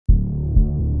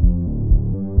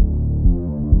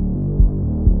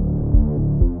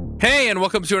Hey, and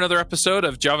welcome to another episode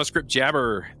of JavaScript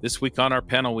Jabber. This week on our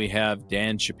panel, we have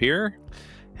Dan Shapir.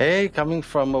 Hey, coming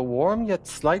from a warm yet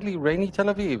slightly rainy Tel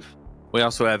Aviv. We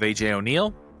also have AJ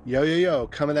O'Neill. Yo,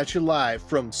 coming at you live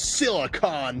from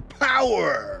Silicon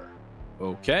Power.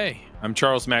 Okay, I'm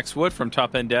Charles Max Wood from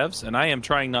Top End Devs, and I am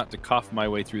trying not to cough my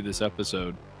way through this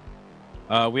episode.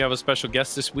 We have a special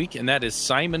guest this week, and that is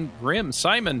Simon Grimm.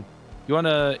 Simon, you want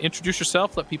to introduce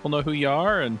yourself, let people know who you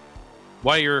are and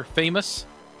why you're famous?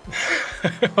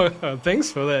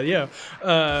 Thanks for that. Yeah.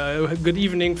 Good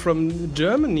evening from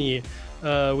Germany.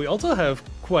 We also have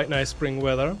quite nice spring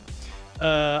weather.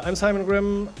 I'm Simon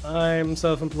Grimm. I'm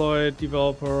self-employed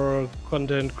developer,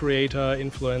 content creator,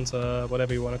 influencer,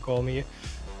 whatever you want to call me.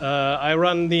 I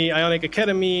run the Ionic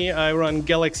Academy. I run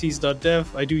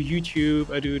galaxies.dev. I do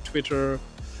YouTube. I do Twitter.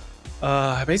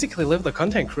 I basically live the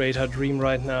content creator dream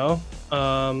right now.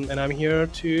 And I'm here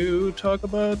to talk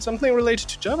about something related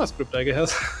to JavaScript, I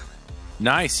guess.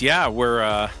 Nice. Yeah,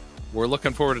 we're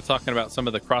looking forward to talking about some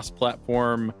of the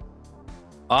cross-platform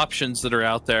options that are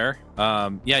out there.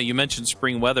 Yeah, you mentioned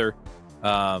spring weather.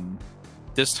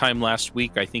 This time last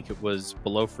week, I think it was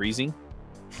below freezing.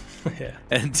 Yeah.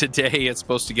 And today it's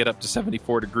supposed to get up to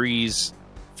 74 degrees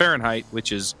Fahrenheit,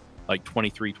 which is like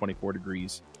 23, 24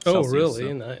 degrees Oh, Celsius, really?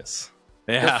 so. Nice.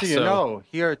 Yeah, Just so you know,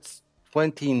 here it's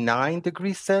 29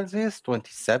 degrees Celsius,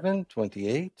 27,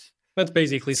 28. That's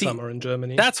basically summer in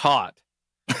Germany. That's hot.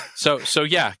 So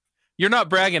yeah, you're not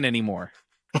bragging anymore.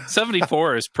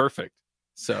 74 is perfect.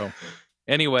 So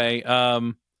anyway,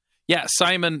 yeah,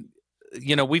 Simon,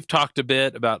 we've talked a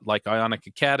bit about like Ionic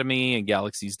Academy and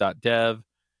galaxies.dev.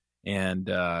 And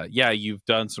yeah, you've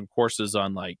done some courses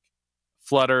on like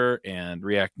Flutter and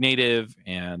React Native,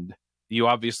 and you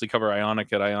obviously cover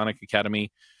Ionic at Ionic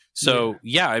Academy. So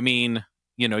yeah, I mean,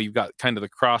 you've got kind of the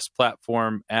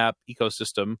cross-platform app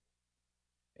ecosystem,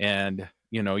 and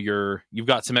you've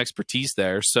got some expertise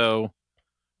there. So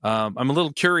I'm a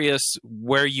little curious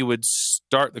where you would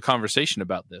start the conversation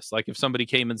about this. Like if somebody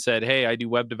came and said, "Hey, I do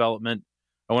web development.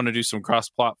 I want to do some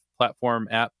cross-platform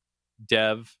app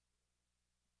dev."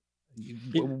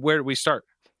 Where do we start?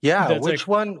 Yeah, That's which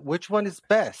one is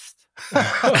best?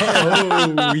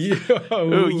 Oh,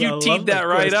 Ooh, you teed that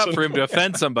right up question. for him to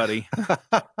offend somebody.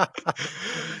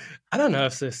 I don't know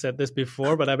if I said this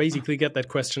before, but I basically get that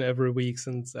question every week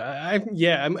since I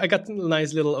got a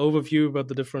nice little overview about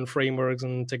the different frameworks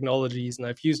and technologies, and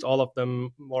I've used all of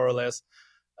them more or less.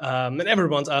 And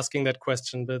everyone's asking that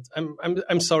question, but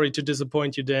I'm sorry to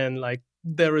disappoint you, Dan. Like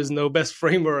there is no best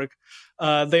framework.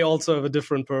 They also have a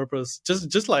different purpose.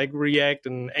 Just like React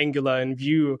and Angular and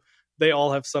Vue, they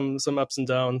all have some ups and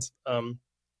downs.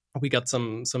 We got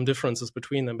some differences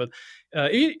between them. But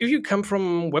if you come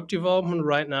from web development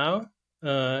right now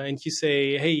and you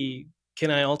say, "Hey, can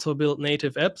I also build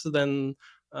native apps?" Then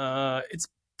it's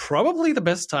probably the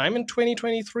best time in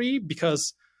 2023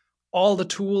 because all the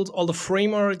tools, all the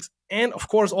frameworks, and of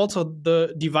course also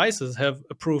the devices have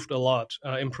improved a lot.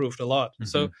 Mm-hmm.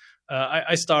 So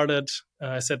I started,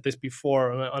 I said this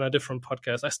before on a different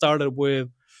podcast, I started with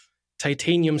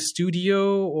Titanium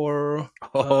Studio or...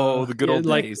 the good old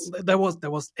days. That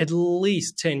was at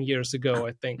least 10 years ago,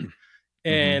 I think.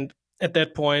 And at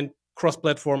that point,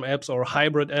 cross-platform apps or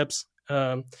hybrid apps.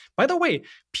 By the way,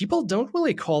 people don't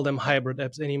really call them hybrid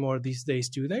apps anymore these days,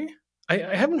 do they?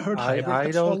 I haven't heard hybrid apps.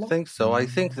 I don't think so. I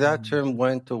think that term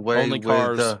went away Only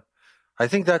cars. I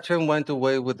think that term went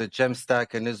away with the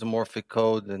Gemstack and isomorphic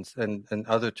code and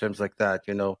other terms like that.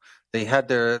 They had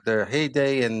their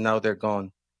heyday and now they're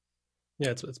gone.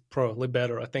 Yeah, it's probably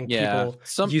better. I think Yeah,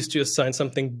 people used to assign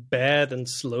something bad and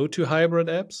slow to hybrid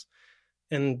apps.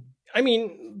 And I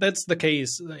mean, that's the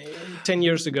case. 10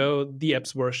 years ago, the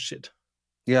apps were shit.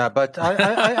 Yeah, but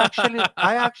I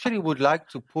actually would like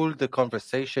to pull the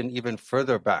conversation even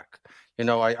further back.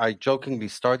 I jokingly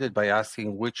started by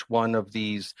asking which one of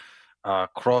these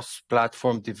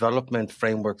cross-platform development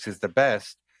frameworks is the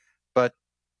best. But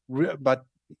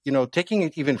taking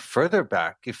it even further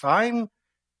back, if I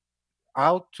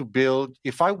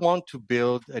want to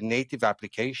build a native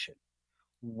application,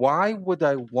 why would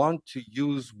I want to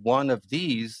use one of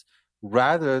these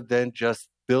rather than just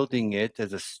building it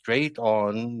as a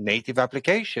straight-on native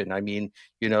application? I mean,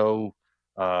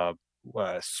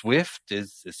 Swift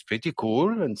is pretty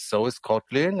cool, and so is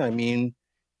Kotlin. I mean,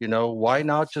 why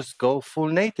not just go full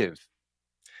native?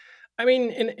 I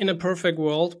mean, in a perfect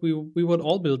world, we would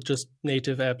all build just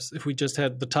native apps if we just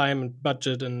had the time and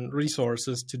budget and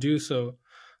resources to do so.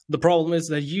 The problem is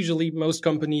that usually most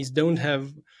companies don't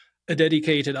have a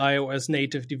dedicated iOS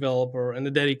native developer and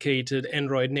a dedicated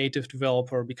Android native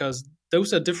developer because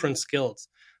those are different skills.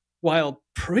 while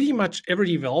pretty much every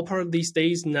developer these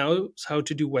days knows how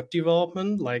to do web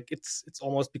development, like it's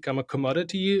almost become a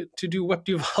commodity to do web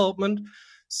development.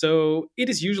 So it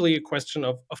is usually a question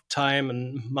of time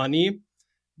and money.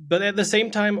 But at the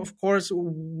same time, of course,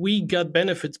 we got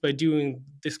benefits by doing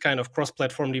this kind of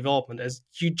cross-platform development, as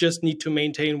you just need to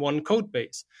maintain one code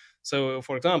base. So,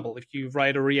 for example, if you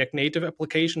write a React Native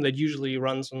application, that usually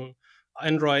runs on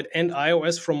Android and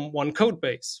iOS from one code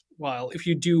base. While if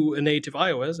you do a native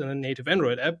iOS and a native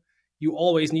Android app, you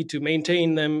always need to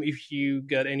maintain them. If you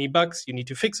get any bugs, you need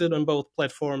to fix it on both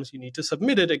platforms. You need to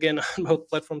submit it again on both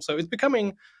platforms. So it's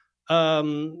becoming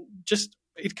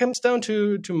it comes down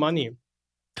to money.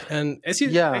 And as you,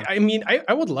 Yeah. I mean,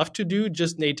 I would love to do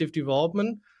just native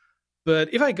development,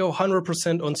 but if I go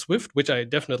 100% on Swift, which I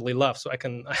definitely love, so I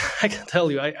can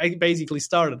tell you, I basically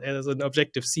started as an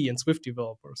Objective-C and Swift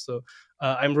developer, so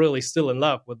I'm really still in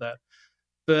love with that.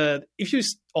 But if you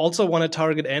also want to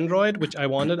target Android, which I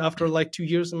wanted after like 2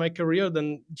 years in my career,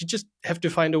 then you just have to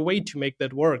find a way to make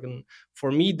that work. And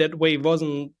for me, that way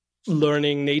wasn't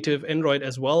learning native Android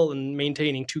as well and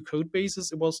maintaining two code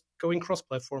bases. It was going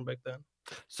cross-platform back then.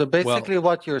 So basically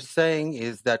what you're saying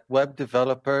is that web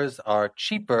developers are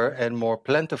cheaper and more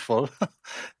plentiful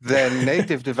than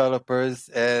native developers,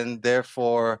 and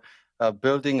therefore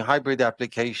building hybrid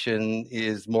application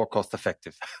is more cost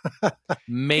effective.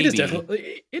 Maybe.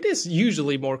 It is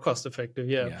usually more cost effective,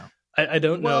 yeah. I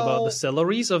don't know about the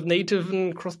salaries of native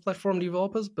and cross-platform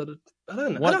developers, but I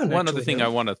don't know. One other thing I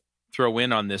want to throw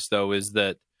in on this, though, is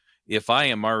that if I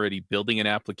am already building an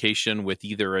application with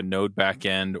either a Node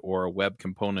backend or a web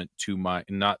component to my,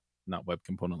 not web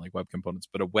component like web components,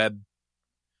 but a web,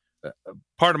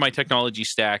 part of my technology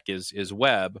stack is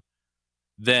web,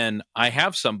 then I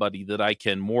have somebody that I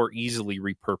can more easily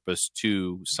repurpose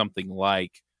to something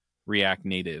like React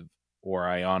Native or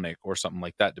Ionic or something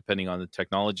like that, depending on the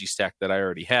technology stack that I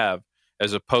already have,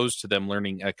 as opposed to them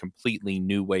learning a completely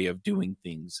new way of doing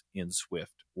things in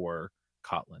Swift or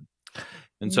Kotlin.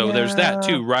 And so there's that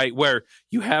too, right? Where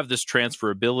you have this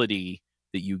transferability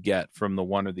that you get from the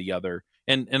one or the other.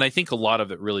 And I think a lot of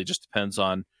it really just depends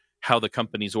on how the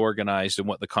company's organized and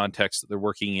what the context that they're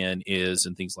working in is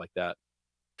and things like that.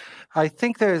 I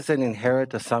think there's an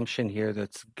inherent assumption here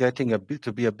that's getting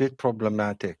to be a bit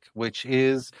problematic, which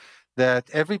is that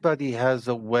everybody has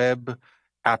a web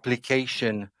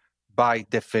application by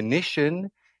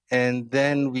definition, and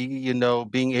then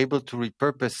being able to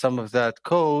repurpose some of that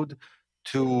code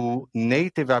to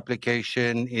native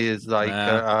application is like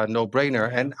a no-brainer.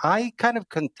 And I kind of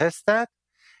contest that.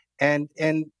 And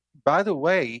by the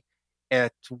way,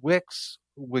 at Wix,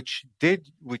 which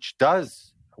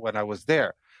does, when I was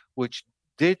there, which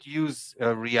did use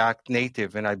React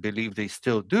Native, and I believe they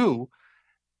still do,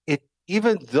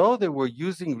 even though they were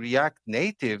using React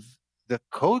Native, the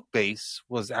code base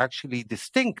was actually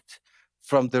distinct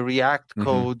from the React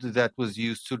code that was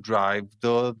used to drive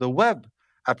the web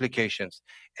applications.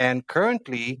 And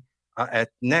currently at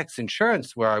Next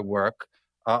Insurance, where I work,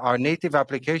 our native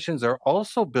applications are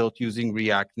also built using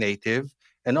React Native.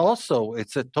 And also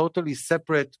it's a totally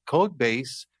separate code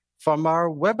base from our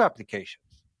web applications,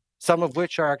 some of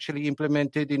which are actually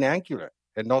implemented in Angular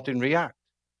and not in React.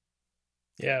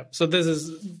 Yeah, so this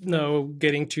is now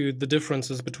getting to the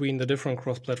differences between the different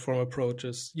cross-platform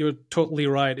approaches. You're totally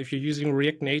right. If you're using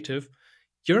React Native,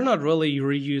 you're not really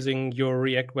reusing your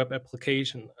React web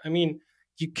application. I mean,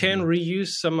 you can reuse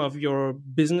some of your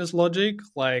business logic,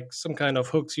 like some kind of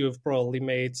hooks you've probably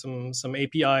made, some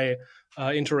API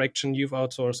interaction you've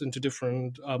outsourced into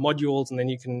different modules, and then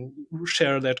you can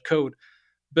share that code.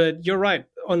 But you're right.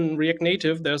 On React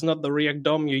Native, there's not the React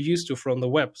DOM you're used to from the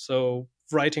web. So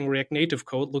writing React Native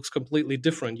code looks completely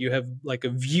different. You have like a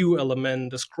view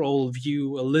element, a scroll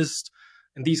view, a list,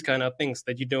 and these kind of things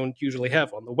that you don't usually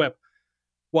have on the web.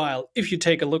 While if you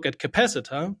take a look at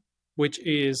Capacitor, which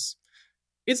is,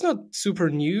 it's not super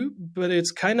new, but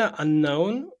it's kind of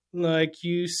unknown. Like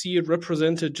you see it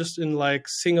represented just in like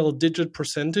single-digit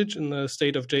percentage in the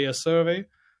State of JS survey.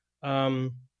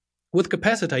 With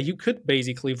Capacitor, you could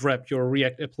basically wrap your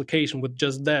React application with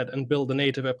just that and build a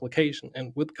native application.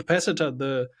 And with Capacitor,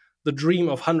 the dream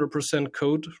of 100%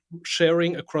 code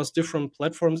sharing across different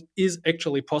platforms is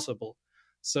actually possible.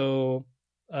 So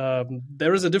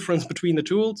there is a difference between the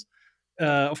tools.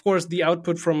 Of course, the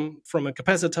output from a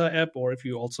Capacitor app, or if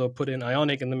you also put in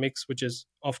Ionic in the mix, which is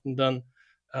often done,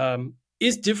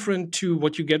 is different to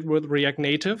what you get with React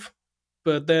Native.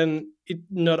 But then it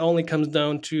not only comes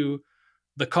down to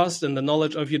the cost and the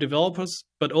knowledge of your developers,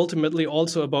 but ultimately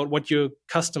also about what your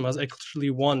customers actually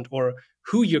want or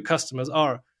who your customers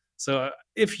are. So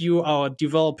if you are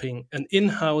developing an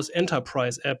in-house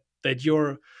enterprise app that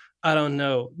your I don't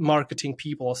know, marketing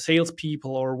people or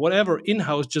salespeople or whatever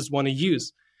in-house just want to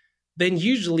use, then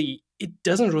usually it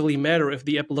doesn't really matter if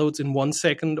the app loads in 1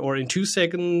 second or in 2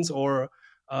 seconds, or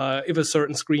if a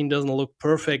certain screen doesn't look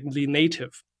perfectly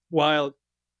native. While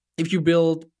if you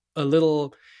build a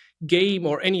little game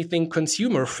or anything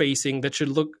consumer facing that should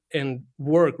look and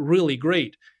work really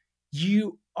great,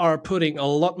 you are putting a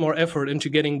lot more effort into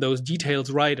getting those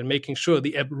details right and making sure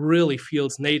the app really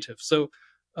feels native. So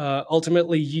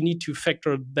ultimately, you need to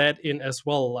factor that in as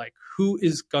well. Like, who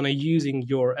is gonna using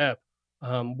your app?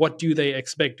 What do they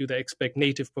expect? Do they expect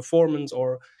native performance,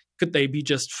 or could they be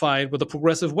just fine with a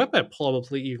progressive web app?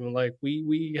 Probably even. Like,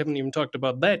 we haven't even talked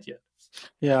about that yet.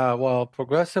 Yeah, well,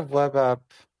 progressive web app,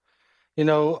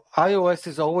 iOS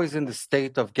is always in the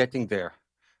state of getting there.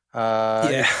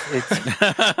 Yeah,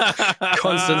 it's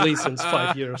constantly since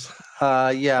 5 years.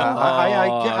 Yeah,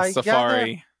 I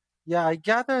Safari. I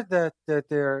gather that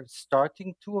they're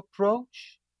starting to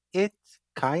approach it,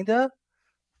 kinda,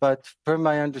 but per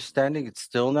my understanding, it's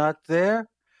still not there.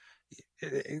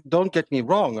 Don't get me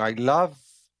wrong. I love,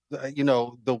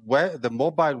 the web. The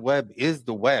mobile web is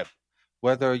the web,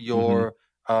 whether you're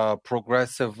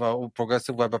progressive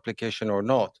web application or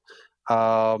not.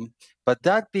 But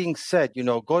that being said,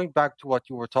 going back to what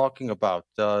you were talking about,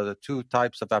 the two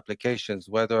types of applications,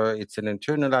 whether it's an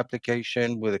internal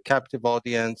application with a captive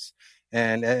audience,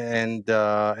 and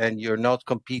you're not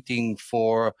competing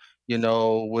for,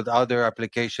 with other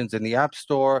applications in the App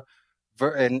Store,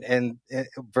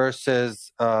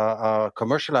 versus a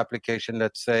commercial application,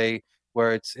 let's say,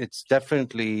 where it's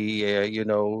definitely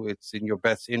it's in your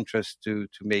best interest to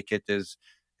make it as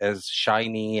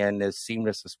shiny and as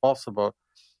seamless as possible.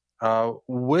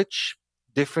 Which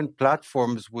different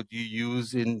platforms would you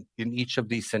use in each of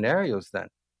these scenarios then?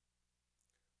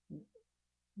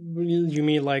 You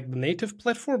mean like the native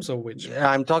platforms, or which? Yeah,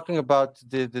 I'm talking about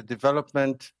the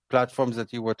development platforms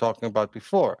that you were talking about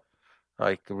before,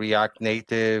 like React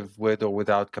Native with or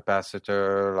without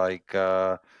capacitor, like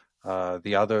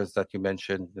the others that you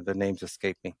mentioned. The names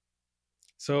escape me.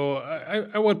 So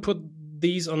I would put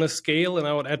these on a scale, and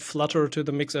I would add Flutter to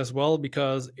the mix as well,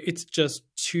 because it's just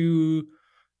too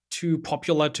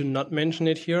popular to not mention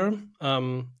it here.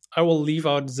 I will leave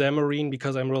out Xamarin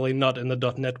because I'm really not in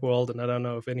the .NET world, and I don't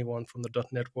know if anyone from the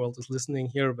 .NET world is listening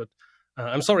here, but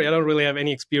I'm sorry, I don't really have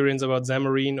any experience about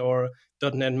Xamarin or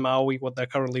 .NET MAUI, what they're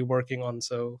currently working on,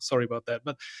 so sorry about that.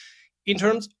 But in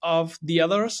terms of the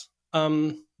others,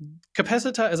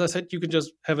 Capacitor, as I said, you can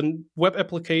just have a web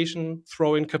application,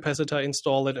 throw in Capacitor,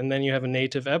 install it, and then you have a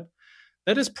native app.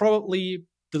 That is probably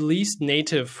the least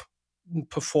native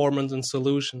performance and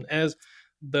solution, as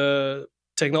the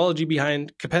technology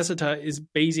behind Capacitor is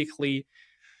basically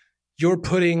you're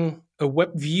putting a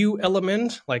web view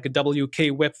element, like a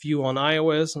WK web view on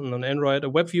iOS and on Android, a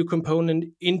web view component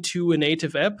into a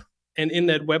native app. And in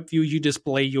that web view, you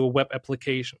display your web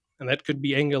application. And that could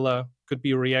be Angular, could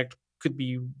be React, could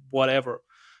be whatever.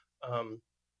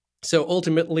 So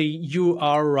ultimately, you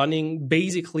are running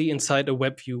basically inside a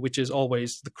web view, which is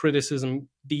always the criticism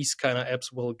these kind of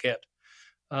apps will get.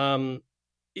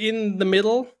 In the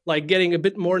middle, like getting a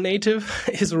bit more native,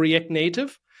 is React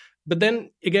Native. But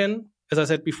then again, as I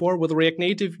said before, with React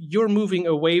Native, you're moving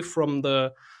away from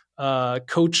the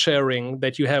code sharing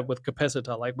that you have with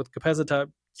Capacitor. Like with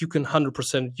Capacitor, you can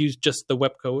 100% use just the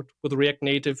web code. With React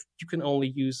Native, you can only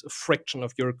use a fraction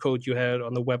of your code you had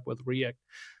on the web with React.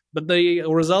 But the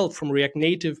result from React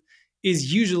Native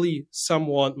is usually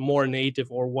somewhat more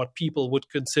native, or what people would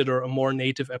consider a more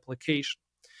native application.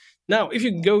 Now, if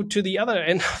you go to the other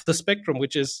end of the spectrum,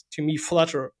 which is, to me,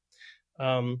 Flutter,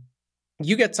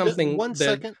 you get something.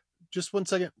 Just one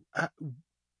second.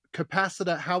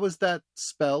 Capacitor, how is that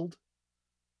spelled?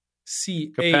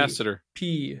 Capacitor.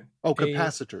 C-A-P. Oh,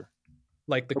 capacitor.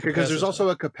 Like the capacitor. Because there's also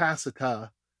a capacitor.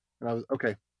 And I was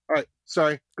okay. All right.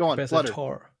 Sorry. Go on.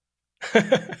 Flutter.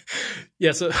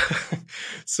 Yeah.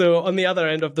 So on the other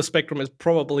end of the spectrum is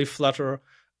probably Flutter,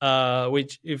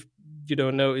 which, if you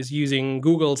don't know, is using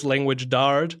Google's language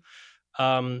Dart.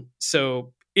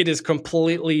 So it is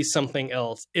completely something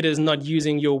else. It is not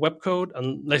using your web code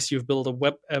unless you've built a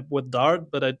web app with Dart,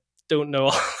 but I don't know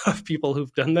a lot of people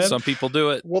who've done that. Some people do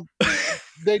it. Well,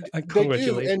 they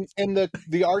do, and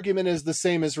the argument is the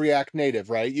same as React Native,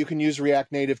 right? You can use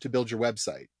React Native to build your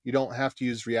website. You don't have to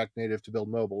use React Native to build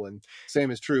mobile, and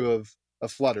same is true of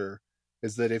Flutter.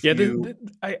 Is that if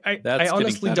I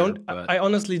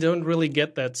honestly don't really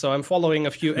get that. So I'm following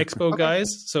a few Expo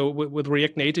guys. So with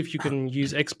React Native, you can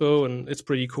use Expo, and it's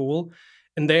pretty cool.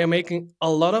 And they are making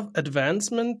a lot of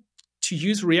advancement to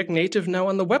use React Native now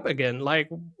on the web again. Like,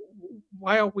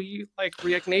 why are we like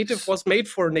React Native was made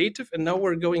for native and now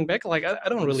we're going back? Like, I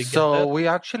don't really get that. So we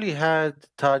actually had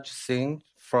Taj Singh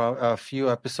from a few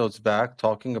episodes back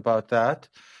talking about that.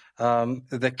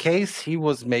 The case he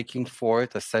was making for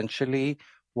it essentially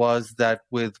was that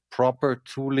with proper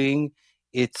tooling,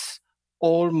 it's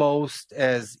almost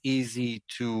as easy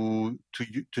to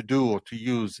do or to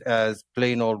use as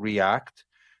plain old React.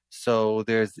 So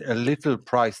there's a little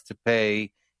price to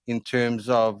pay in terms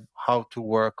of how to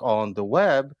work on the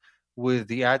web, with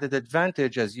the added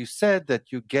advantage, as you said,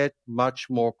 that you get much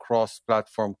more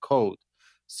cross-platform code.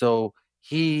 So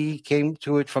he came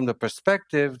to it from the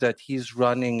perspective that he's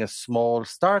running a small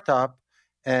startup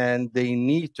and they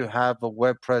need to have a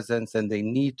web presence and they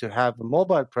need to have a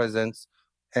mobile presence.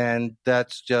 And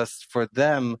that's just for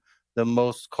them the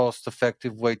most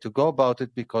cost-effective way to go about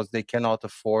it, because they cannot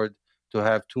afford to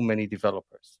have too many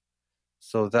developers.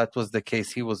 So that was the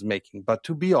case he was making. But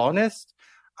to be honest,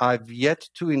 I've yet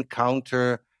to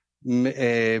encounter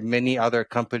many other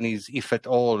companies, if at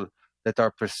all, that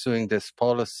are pursuing this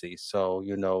policy. So,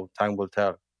 time will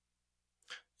tell.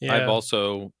 Yeah. I've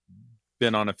also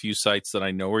been on a few sites that I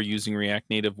know are using React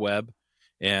Native Web,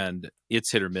 and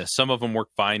it's hit or miss. Some of them work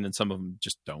fine and some of them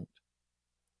just don't.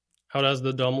 How does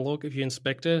the DOM look if you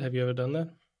inspect it? Have you ever done that?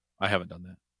 I haven't done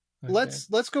that. Okay.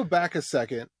 Let's go back a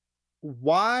second.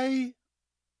 Why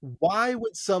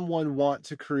would someone want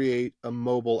to create a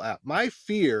mobile app? My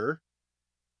fear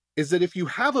is that if you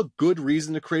have a good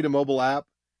reason to create a mobile app,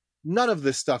 none of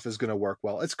this stuff is going to work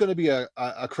well. It's going to be a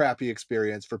crappy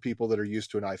experience for people that are used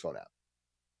to an iPhone app.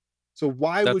 So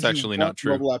why would you actually want not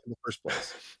true. a mobile app in the first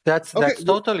place? That's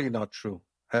totally not true,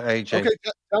 AJ. Okay,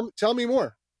 tell me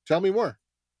more. Tell me more.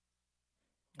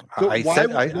 So I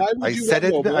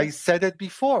said it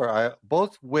before.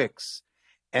 Both Wix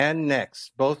and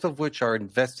Next, both of which are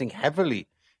investing heavily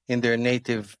in their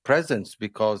native presence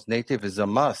because native is a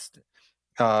must.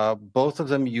 Both of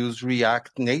them use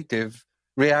React Native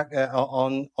for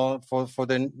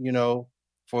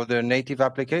their native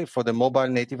application, for the mobile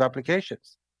native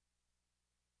applications.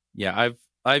 Yeah,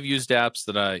 I've used apps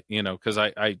that because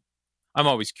I'm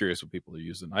always curious what people are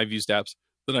using. I've used apps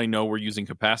that I know we're using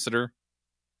Capacitor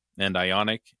and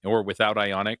Ionic, or without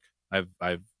Ionic.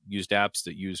 I've used apps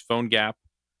that use PhoneGap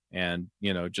and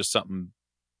just something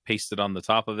pasted on the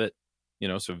top of it.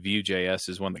 So Vue.js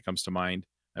is one that comes to mind.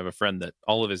 I have a friend that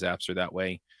all of his apps are that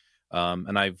way.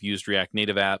 And I've used React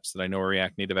Native apps that I know are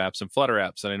React Native apps and Flutter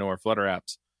apps that I know are Flutter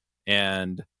apps.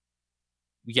 And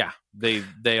yeah,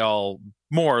 they all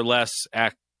more or less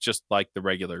act just like the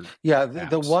regular apps.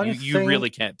 The one you really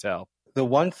can't tell. The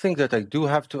one thing that I do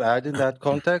have to add in that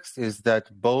context is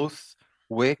that both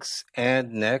Wix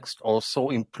and Next also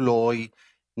employ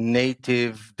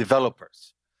native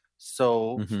developers.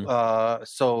 So,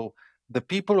 so the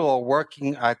people who are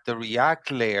working at the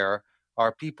React layer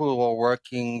are people who are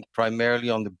working primarily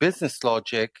on the business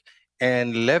logic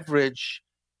and leverage,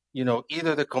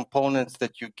 either the components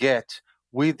that you get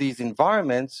with these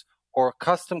environments or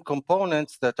custom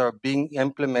components that are being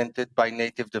implemented by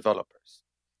native developers.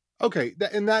 Okay,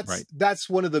 and that's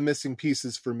one of the missing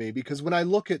pieces for me, because when I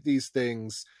look at these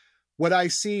things, what I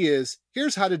see is,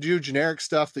 here's how to do generic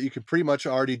stuff that you can pretty much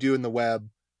already do in the web,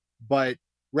 but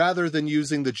rather than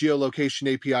using the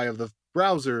geolocation API of the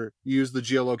browser, use the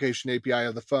geolocation API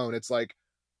of the phone. It's like,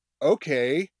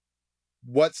 okay,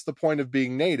 what's the point of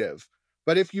being native?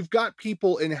 But if you've got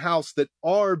people in-house that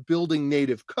are building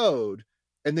native code,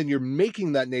 and then you're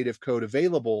making that native code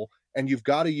available, and you've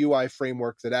got a UI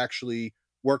framework that actually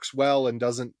works well and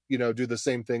doesn't, do the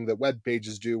same thing that web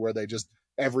pages do, where they just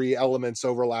every element's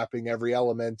overlapping every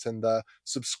element, and the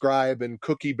subscribe and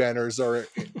cookie banners are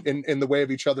in the way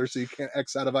of each other, so you can't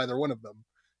X out of either one of them.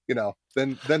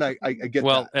 Then I get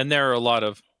well, that. And there are a lot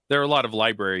of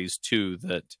libraries too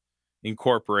that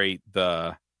incorporate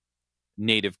the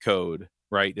native code,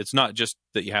 right? It's not just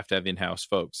that you have to have in-house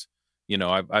folks.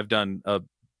 I've done a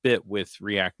bit with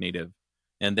React Native,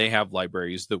 and they have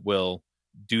libraries that will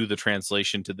do the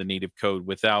translation to the native code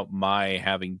without my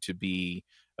having to be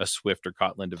a Swift or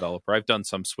Kotlin developer. I've done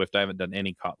some Swift. I haven't done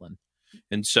any Kotlin.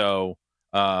 And so,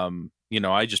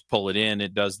 I just pull it in,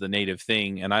 it does the native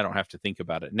thing, and I don't have to think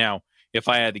about it. Now, if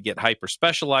I had to get hyper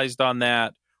specialized on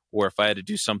that, or if I had to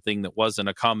do something that wasn't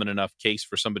a common enough case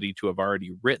for somebody to have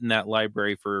already written that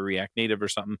library for React Native or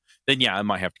something, then yeah, I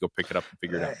might have to go pick it up and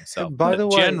figure it out myself. By the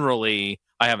way, generally,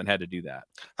 I haven't had to do that.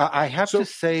 I have to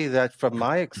say that from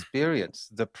my experience,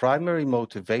 the primary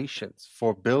motivations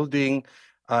for building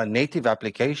native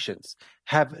applications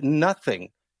have nothing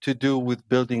to do with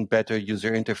building better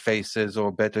user interfaces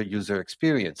or better user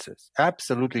experiences.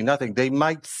 Absolutely nothing. They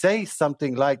might say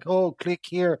something like, oh, click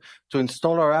here to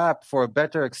install our app for a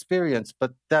better experience,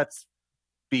 but that's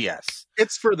BS.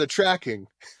 It's for the tracking.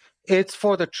 It's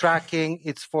for the tracking.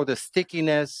 It's for the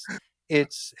stickiness.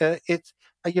 It's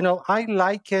I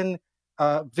liken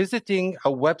visiting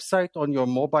a website on your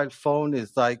mobile phone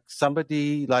is like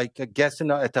somebody, like a guest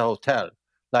at a hotel.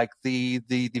 Like the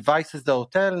device is the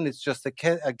hotel, and it's just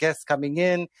a guest coming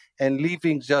in and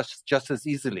leaving just as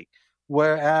easily.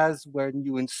 Whereas when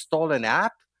you install an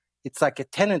app, it's like a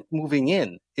tenant moving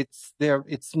in. It's a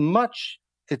much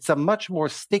more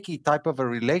sticky type of a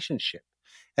relationship,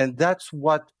 and that's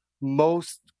what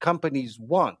most companies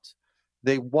want.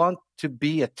 They want to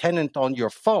be a tenant on your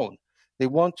phone. They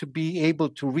want to be able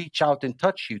to reach out and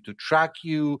touch you, to track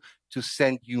you, to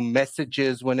send you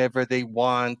messages whenever they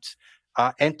want.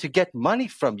 And to get money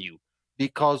from you,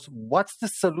 because what's the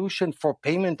solution for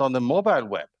payment on the mobile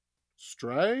web?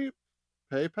 Stripe?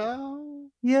 PayPal?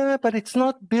 Yeah, but it's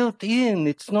not built in.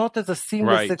 It's not as a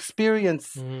seamless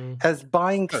experience as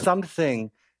buying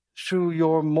something through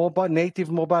your native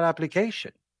mobile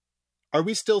application. Are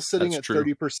we still sitting at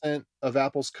 30% of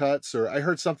Apple's cuts? Or I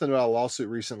heard something about a lawsuit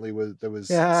recently that was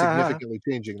significantly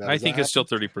changing that. I think it's still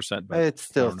 30%. But it's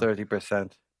still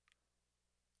 30%.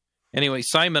 Anyway,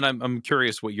 Simon, I'm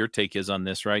curious what your take is on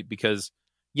this, right? Because,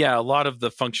 yeah, a lot of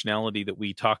the functionality that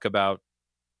we talk about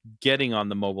getting on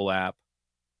the mobile app,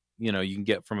 you can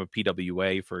get from a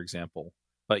PWA, for example.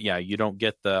 But, yeah, you don't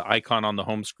get the icon on the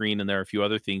home screen, and there are a few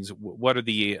other things. What are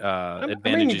the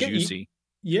advantages you see?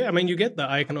 Yeah, you get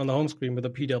the icon on the home screen with the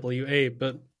PWA,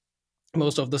 but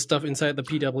most of the stuff inside the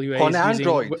PWA on is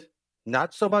Android,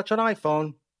 not so much on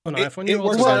iPhone. On iPhone, it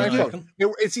works on iPhone.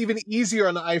 It's even easier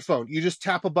on the iPhone. You just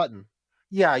tap a button.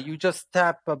 Yeah, you just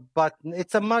tap a button.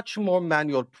 It's a much more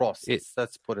manual process.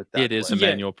 Let's put it that way. It is a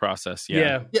manual process.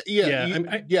 Yeah.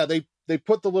 They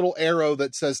put the little arrow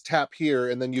that says tap here,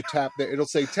 and then you tap there. It'll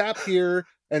say tap here,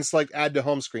 and it's like add to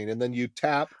home screen, and then you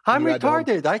tap. I'm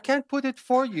retarded. I can't put it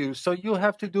for you, so you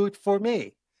have to do it for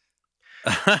me.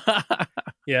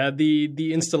 Yeah,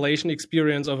 the installation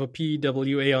experience of a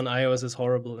PWA on iOS is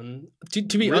horrible, and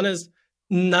to be honest,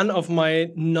 none of my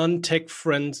non-tech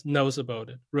friends knows about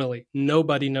it. Really,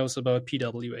 nobody knows about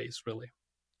PWAs. Really.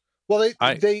 Well,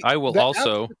 I will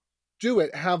also do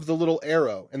it. Have the little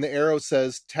arrow, and the arrow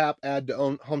says tap add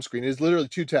to home screen. It is literally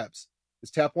 2 taps.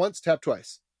 It's tap once, tap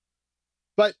twice.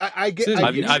 But I've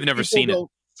never seen it.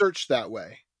 Search that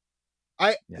way.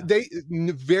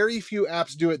 Very few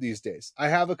apps do it these days. I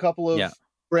have a couple of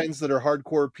friends that are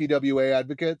hardcore PWA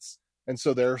advocates, and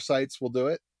so their sites will do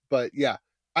it. But yeah,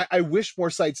 I wish more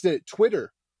sites did it.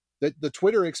 Twitter, the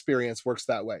Twitter experience works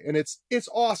that way, and it's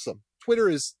awesome. Twitter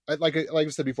is, like I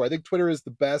said before, I think Twitter is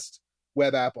the best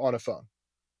web app on a phone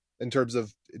in terms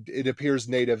of it appears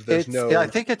native. I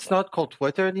think it's not called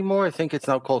Twitter anymore. I think it's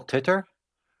now called Titter.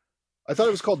 I thought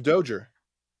it was called Doger.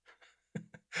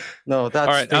 No, that's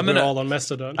all right. I'm all on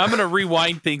Mastodon. I'm gonna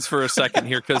rewind things for a second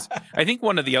here, because I think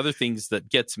one of the other things that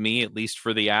gets me, at least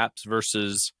for the apps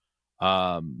versus,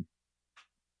 having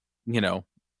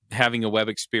a web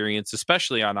experience,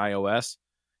 especially on iOS,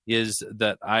 is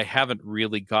that I haven't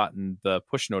really gotten the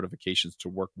push notifications to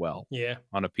work well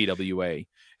on a PWA.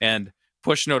 And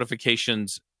push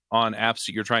notifications on apps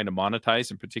that you're trying to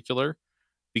monetize in particular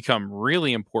become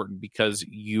really important, because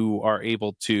you are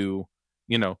able to,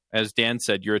 as Dan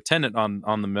said, you're a tenant on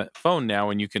the phone now,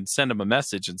 and you can send them a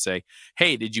message and say,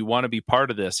 hey, did you want to be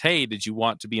part of this? Hey, did you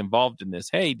want to be involved in this?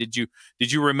 Hey, did you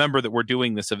remember that we're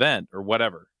doing this event or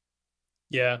whatever?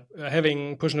 Yeah,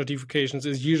 having push notifications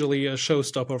is usually a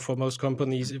showstopper for most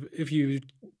companies. If you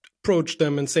approach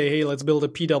them and say, hey, let's build a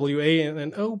PWA, and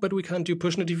then, but we can't do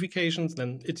push notifications,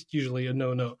 then it's usually a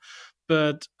no-no.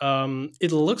 But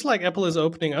it looks like Apple is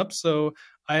opening up, so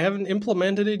I haven't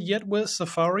implemented it yet with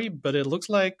Safari, but it looks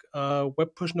like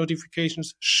web push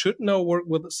notifications should now work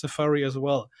with Safari as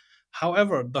well.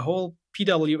 However, the whole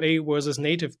PWA versus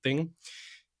native thing,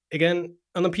 again,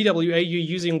 on the PWA, you're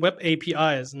using web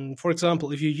APIs. And for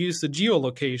example, if you use the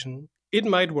geolocation, it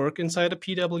might work inside a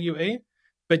PWA,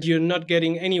 but you're not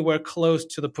getting anywhere close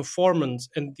to the performance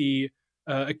and the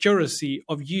accuracy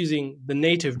of using the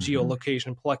native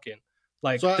geolocation plugin.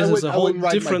 Like, so this is a whole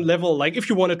different level. Like, if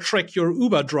you want to track your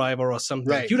Uber driver or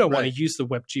something, you don't want to use the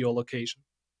web geolocation.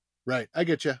 Right. I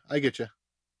get you.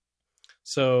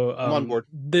 So I'm on board.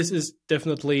 This is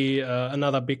definitely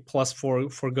another big plus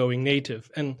for going native.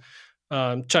 And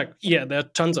Chuck, yeah, there are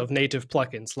tons of native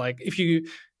plugins. Like if you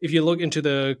look into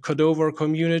the Codover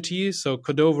community, so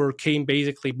Codover came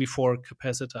basically before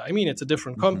Capacitor. I mean, it's a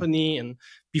different company, and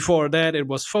before that it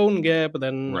was PhoneGap.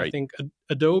 Then I think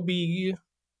Adobe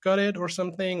got it or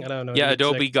something. I don't know. Yeah,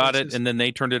 Adobe got it, and then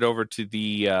they turned it over to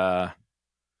the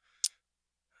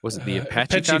was it the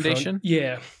Apache Foundation?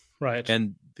 Yeah, right.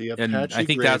 And I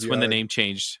think that's when the name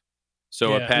changed.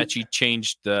 So Apache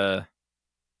changed the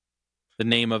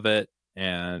name of it,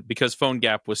 and because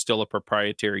PhoneGap was still a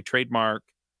proprietary trademark.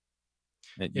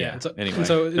 And anyway,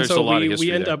 there's a lot of history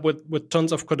we end there. up with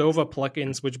tons of Cordova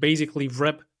plugins, which basically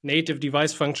wrap native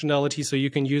device functionality so you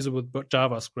can use it with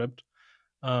JavaScript.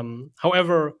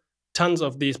 However, tons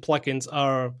of these plugins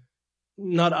are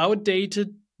not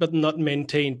outdated, but not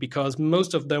maintained, because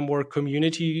most of them were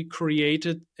community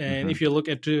created. And if you look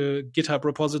at the GitHub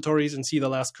repositories and see the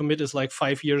last commit is like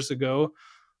 5 years ago,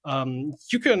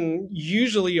 you can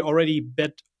usually already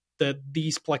bet that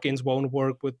these plugins won't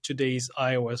work with today's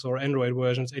iOS or Android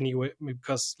versions anyway,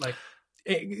 because like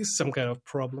some kind of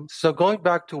problem. So going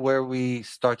back to where we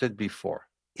started before,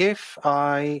 if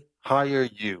I hire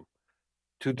you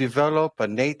to develop a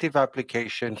native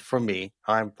application for me,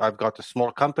 I've got a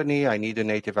small company, I need a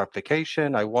native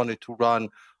application, I want it to run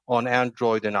on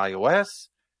Android and iOS,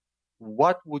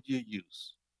 what would you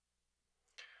use?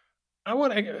 I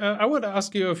would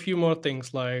ask you a few more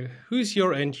things, like who's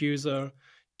your end user?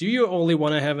 Do you only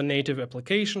want to have a native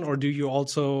application, or do you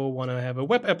also want to have a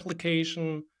web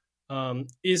application?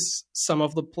 Is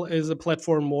the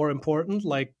platform more important?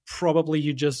 Like probably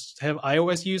you just have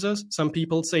iOS users. Some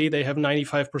people say they have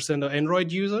 95% of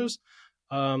Android users.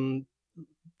 I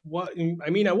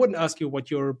wouldn't ask you what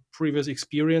your previous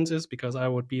experience is, because I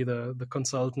would be the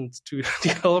consultant to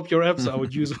develop your app. So I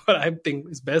would use what I think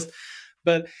is best.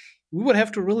 But we would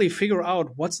have to really figure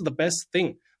out what's the best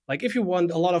thing. Like if you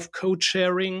want a lot of code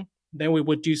sharing, then we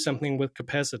would do something with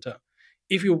Capacitor.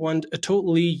 If you want a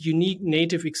totally unique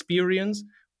native experience,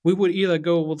 we would either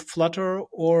go with Flutter,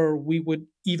 or we would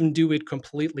even do it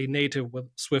completely native with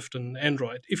Swift and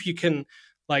Android. If you can,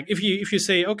 like if you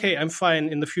say, okay, I'm fine,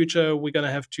 in the future we're going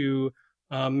to have to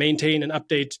maintain and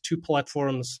update 2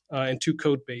 platforms and 2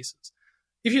 code bases.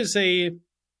 If you say,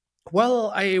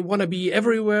 well, I want to be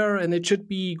everywhere and it should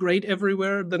be great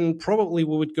everywhere, then probably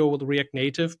we would go with React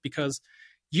Native, because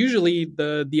usually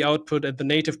the output and the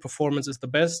native performance is the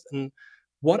best. And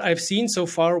what I've seen so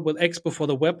far with Expo for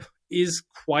the web is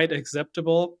quite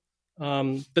acceptable.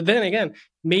 But then again,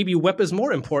 maybe web is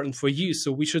more important for you.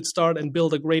 So we should start and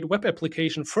build a great web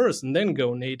application first and then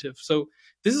go native. So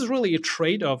this is really a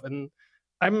trade-off. And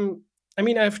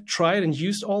I've tried and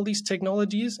used all these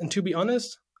technologies. And to be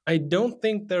honest, I don't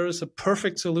think there is a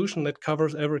perfect solution that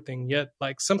covers everything yet.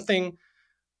 Like something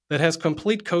that has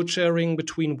complete code sharing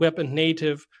between web and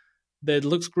native, that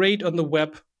looks great on the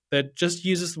web, that just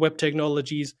uses web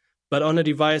technologies, but on a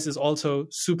device is also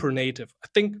super native. I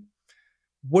think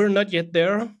we're not yet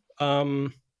there.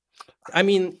 In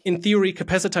theory,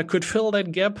 Capacitor could fill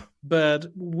that gap, but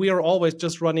we are always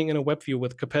just running in a web view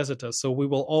with Capacitor, so we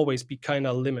will always be kind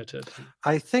of limited.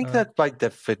 I think that by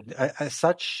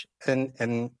such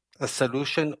a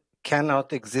solution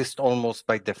cannot exist almost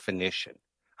by definition,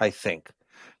 I think.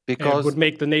 Because it would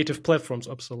make the native platforms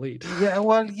obsolete.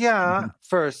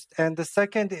 First. And the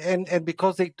second, and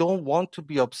because they don't want to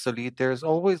be obsolete, there's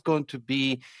always going to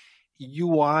be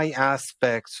UI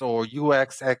aspects or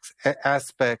UX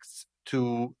aspects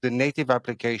to the native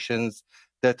applications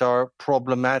that are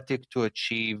problematic to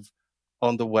achieve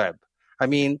on the web. I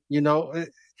mean,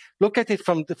 look at it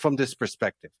from this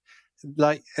perspective.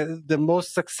 Like the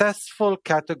most successful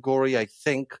category, I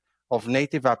think, of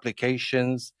native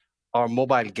applications are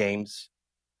mobile games.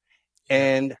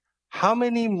 And how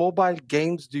many mobile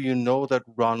games do you know that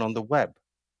run on the web?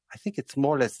 I think it's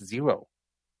more or less 0.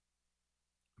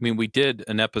 I mean, we did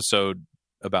an episode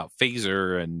about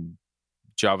Phaser and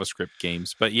JavaScript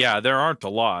games, but yeah, there aren't a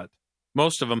lot.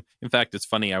 Most of them, in fact, it's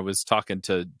funny, I was talking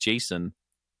to Jason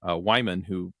Wyman,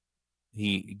 who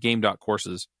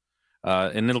game.courses,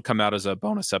 and it'll come out as a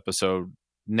bonus episode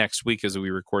next week as we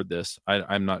record this.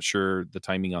 I'm not sure the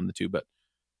timing on the 2, but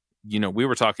we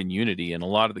were talking Unity, and a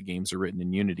lot of the games are written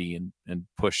in Unity and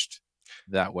pushed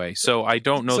that way. So I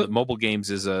don't know that mobile games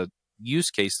is a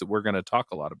use case that we're going to talk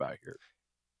a lot about here.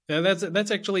 Yeah,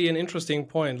 that's actually an interesting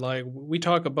point. Like we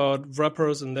talk about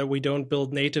wrappers and that we don't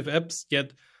build native apps,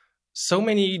 yet so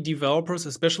many developers,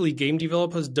 especially game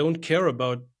developers, don't care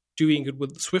about doing it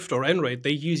with Swift or Android.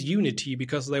 They use Unity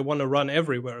because they want to run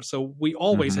everywhere. So we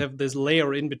always have this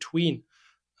layer in between,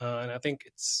 and I think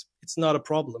it's not a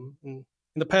problem. And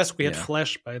In the past, we had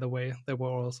Flash, by the way. They were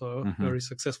also a very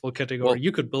successful category. Well,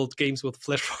 you could build games with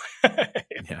Flash.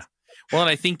 Yeah. Well, and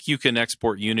I think you can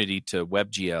export Unity to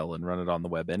WebGL and run it on the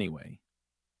web anyway.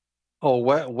 Oh,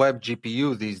 web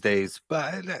GPU these days.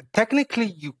 But technically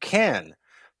you can.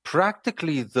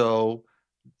 Practically, though,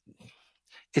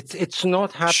 it's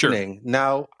not happening. Sure.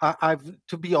 Now, I've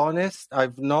to be honest,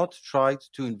 I've not tried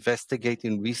to investigate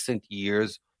in recent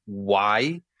years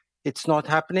why it's not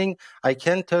happening. I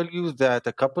can tell you that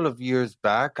a couple of years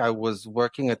back, I was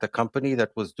working at a company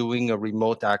that was doing a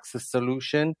remote access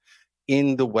solution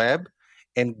in the web,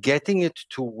 and getting it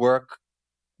to work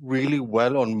really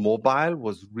well on mobile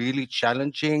was really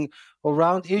challenging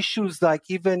around issues like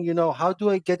even, how do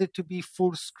I get it to be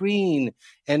full screen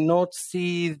and not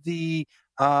see the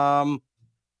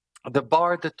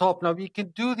bar at the top? Now, we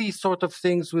can do these sort of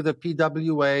things with a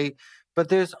PWA, but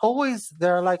there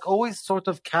are always sort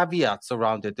of caveats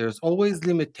around it. There's always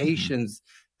limitations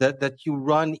that you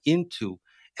run into.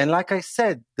 And like I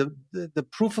said, the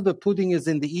proof of the pudding is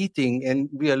in the eating. And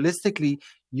realistically,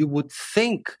 you would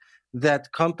think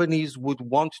that companies would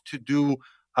want to do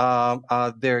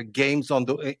their games on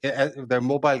their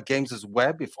mobile games as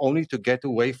web, if only to get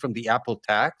away from the Apple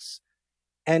tax.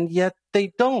 And yet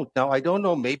they don't. Now, I don't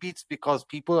know. Maybe it's because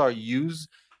people are used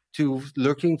to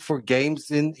looking for games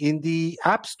in the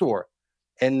App Store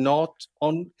and not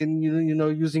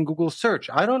using Google search.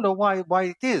 I don't know why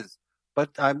it is.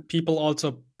 But people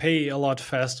also pay a lot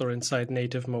faster inside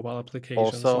native mobile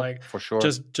applications. Also, for sure.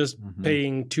 Just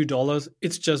paying $2.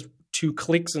 It's just 2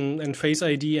 clicks and Face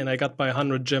ID, and I got my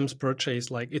 100 gems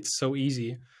purchase. Like, it's so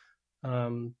easy.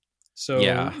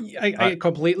 I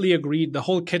completely agree. The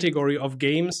whole category of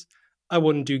games, I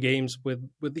wouldn't do games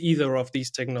with either of these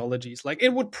technologies. Like,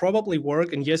 it would probably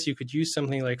work, and yes, you could use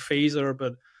something like Phaser,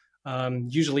 but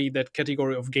usually that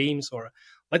category of games, or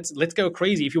let's go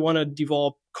crazy. If you want to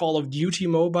develop Call of Duty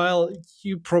mobile,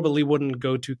 you probably wouldn't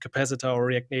go to Capacitor or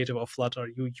React Native or Flutter.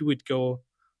 You would go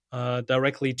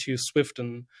directly to Swift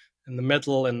and the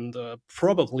Metal, and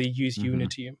probably use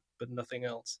Unity, but nothing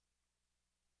else.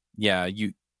 Yeah,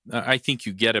 I think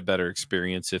you get a better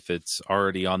experience if it's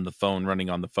already on the phone, running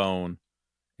on the phone.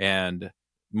 And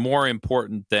more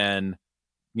important than,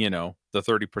 the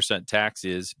 30% tax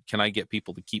is, can I get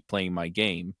people to keep playing my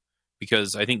game?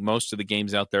 Because I think most of the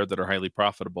games out there that are highly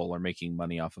profitable are making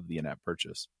money off of the in-app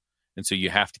purchase. And so you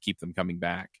have to keep them coming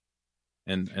back.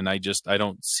 And I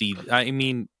don't see, I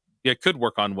mean, it could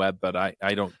work on web, but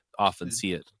I don't often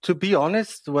see it. To be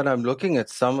honest, when I'm looking at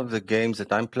some of the games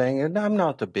that I'm playing, and I'm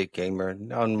not a big gamer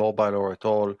on mobile or at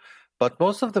all, but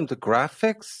most of them, the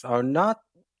graphics are not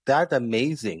that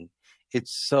amazing.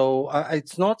 It's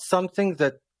not something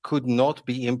that could not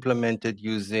be implemented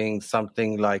using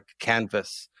something like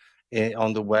Canvas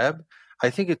on the web. I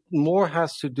think it more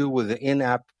has to do with the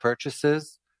in-app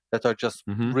purchases that are just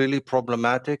really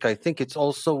problematic. I think it's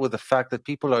also with the fact that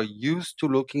people are used to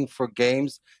looking for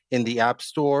games in the App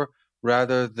Store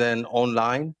rather than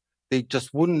online. They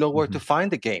just wouldn't know where to find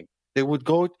the game. They would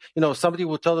go, somebody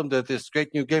would tell them that this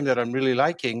great new game that I'm really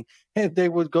liking, and they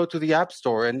would go to the App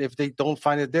Store. And if they don't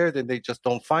find it there, then they just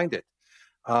don't find it.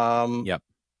 Yep.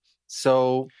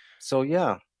 So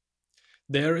yeah.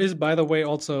 There is, by the way,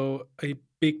 also a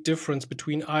big difference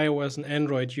between iOS and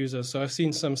Android users. So I've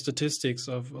seen some statistics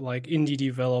of like indie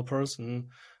developers, and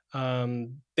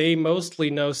they mostly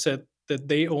now said that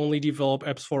they only develop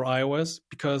apps for iOS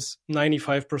because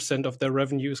 95% of their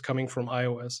revenue is coming from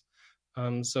iOS.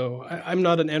 So I'm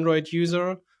not an Android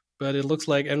user, but it looks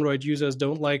like Android users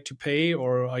don't like to pay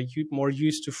or are more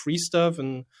used to free stuff,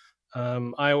 and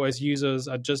iOS users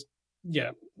are just,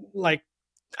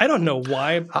 I don't know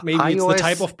why. Maybe it's the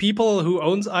type of people who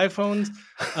owns iPhones.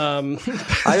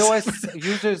 iOS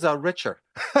users are richer.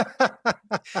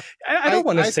 I don't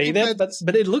want to say that,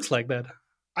 but it looks like that.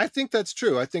 I think that's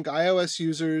true. I think iOS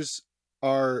users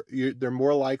they're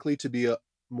more likely to be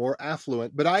more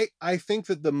affluent. But I think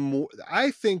that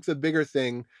the bigger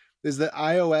thing is that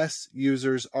iOS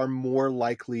users are more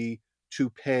likely to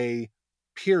pay,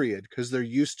 period, because they're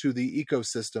used to the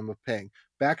ecosystem of paying.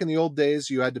 Back in the old days,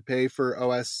 you had to pay for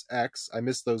OS X. I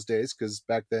miss those days because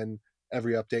back then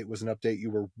every update was an update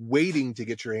you were waiting to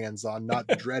get your hands on, not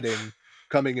dreading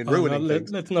coming and ruining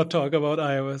things. Let's not talk about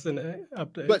iOS and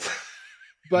updates.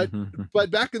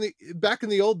 But back in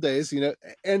the old days,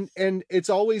 and it's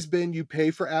always been you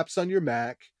pay for apps on your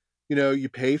Mac, you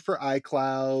pay for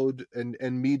iCloud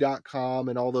and me.com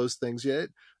and all those things. Yet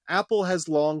Apple has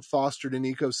long fostered an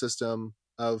ecosystem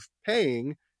of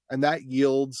paying, and that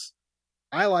yields.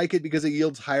 I like it because it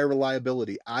yields higher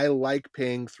reliability. I like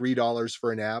paying $3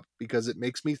 for an app because it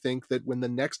makes me think that when the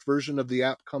next version of the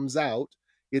app comes out,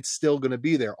 it's still going to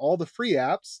be there. All the free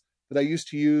apps that I used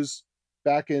to use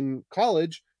back in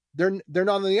college, they're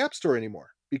not in the App Store anymore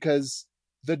because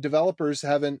the developers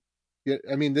haven't.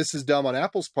 I mean, this is dumb on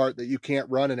Apple's part that you can't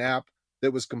run an app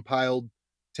that was compiled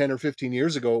 10 or 15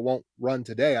 years ago. It won't run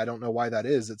today. I don't know why that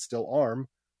is. It's still ARM.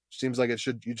 Seems like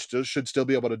you should still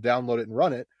be able to download it and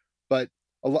run it. But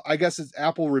I guess it's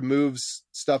Apple removes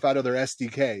stuff out of their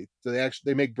SDK. So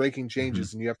they make breaking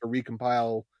changes and you have to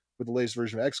recompile with the latest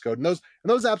version of Xcode. And those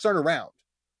apps aren't around.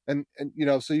 And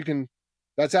so you can,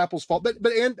 that's Apple's fault. But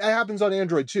it happens on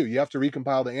Android too. You have to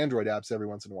recompile the Android apps every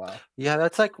once in a while. Yeah,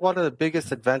 that's like one of the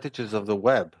biggest advantages of the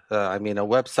web. I mean, a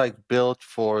website built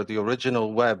for the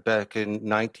original web back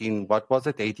in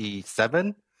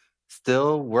 87,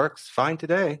 still works fine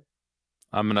today.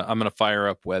 I'm gonna fire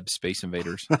up Web Space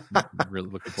Invaders. I'm really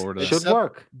looking forward to that. Should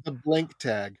work. The blink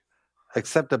tag.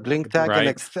 Except the blink tag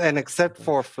right. and except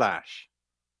for Flash.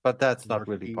 But that's not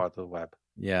really part of the web.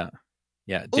 Yeah.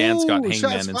 Yeah. Dan's got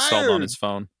Hangman installed on his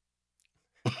phone.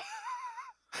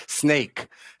 Snake.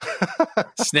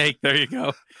 Snake, there you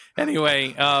go.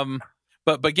 Anyway,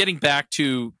 but getting back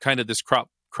to kind of this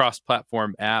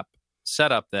cross-platform app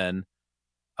setup then,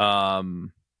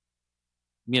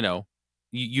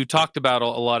 you talked about a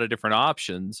lot of different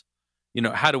options.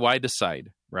 How do I decide,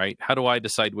 right? How do I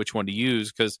decide which one to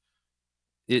use? Because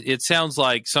it sounds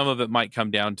like some of it might come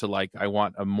down to like, I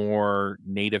want a more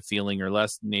native feeling or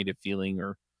less native feeling,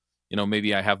 or,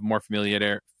 maybe I have more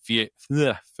familiarity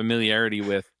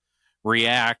with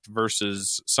React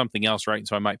versus something else, right? And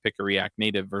so I might pick a React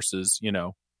Native versus, hey,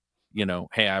 I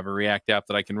have a React app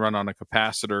that I can run on a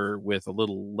capacitor with a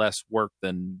little less work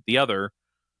than the other.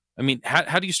 I mean,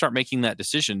 how do you start making that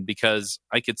decision? Because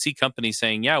I could see companies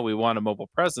saying, yeah, we want a mobile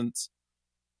presence.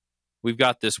 We've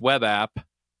got this web app,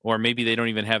 or maybe they don't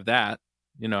even have that.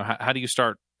 How do you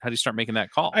start making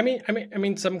that call? I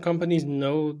mean, some companies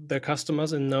know their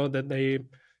customers and know that they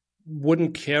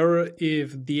wouldn't care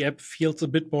if the app feels a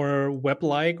bit more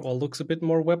web-like or looks a bit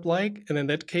more web-like. And in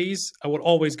that case, I would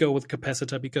always go with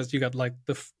capacitor because you got like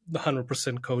the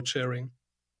 100% code sharing.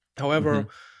 However,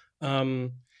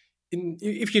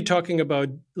 if you're talking about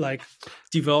like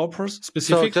developers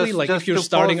specifically, so if you're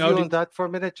starting out on that for a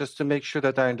minute, just to make sure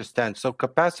that I understand. So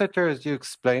capacitor, as you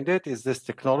explained it, is this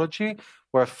technology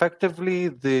where effectively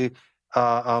the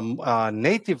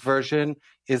native version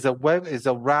is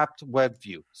a wrapped web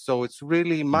view. So it's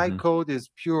really my code is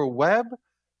pure web,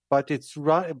 but it's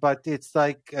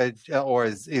like or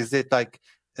is it like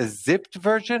a zipped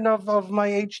version of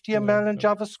my HTML and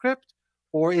JavaScript?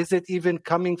 Or is it even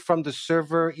coming from the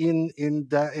server in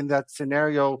that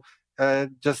scenario,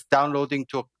 just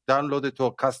downloaded to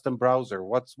a custom browser?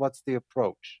 What's the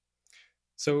approach?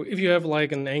 So if you have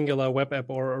like an Angular web app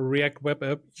or a React web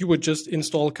app, you would just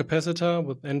install capacitor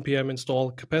with npm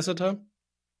install capacitor,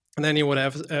 and then you would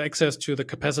have access to the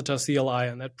capacitor CLI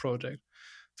in that project.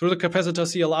 Through the capacitor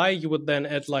CLI, you would then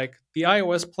add like the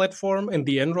iOS platform and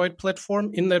the Android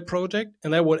platform in that project,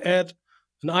 and that would add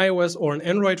an iOS or an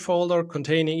Android folder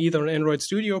containing either an Android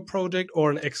Studio project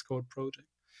or an Xcode project.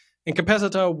 And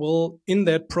capacitor will, in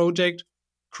that project,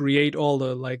 create all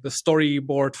the like the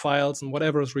storyboard files and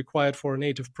whatever is required for a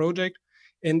native project.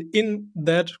 And in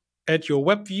that, add your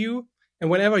web view.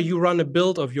 And whenever you run a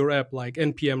build of your app, like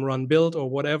npm run build or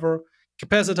whatever,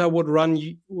 capacitor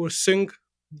would sync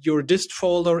your dist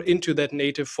folder into that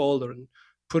native folder and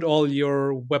put all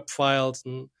your web files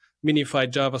and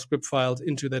minified JavaScript files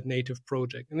into that native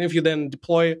project. And if you then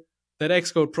deploy that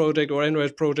Xcode project or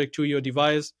Android project to your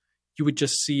device, you would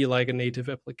just see like a native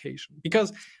application.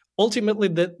 Because ultimately,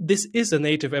 this is a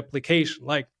native application.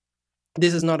 Like,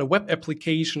 this is not a web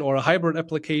application or a hybrid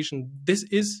application. This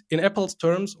is, in Apple's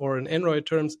terms or in Android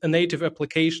terms, a native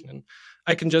application. And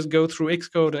I can just go through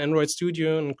Xcode and Android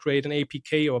Studio and create an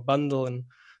APK or bundle and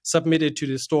submit it to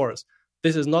the stores.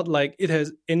 This is not like it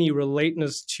has any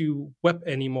relateness to web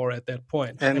anymore at that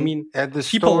point. And, I mean,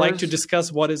 people like to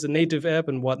discuss what is a native app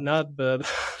and what not,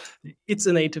 but it's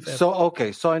a native app. So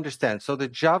I understand. So the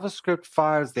JavaScript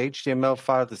files, the HTML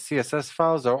files, the CSS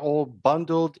files are all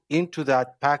bundled into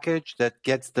that package that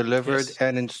gets delivered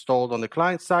and installed on the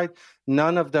client side.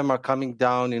 None of them are coming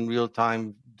down in real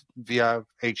time via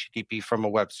HTTP from a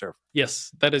web server.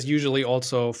 Yes, that is usually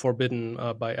also forbidden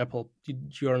by Apple.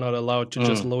 You are not allowed to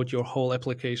just load your whole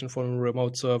application from a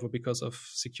remote server because of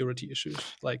security issues.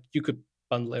 Like, you could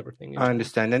bundle everything. I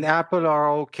understand. And Apple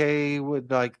are okay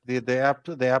with like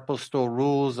the Apple Store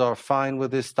rules are fine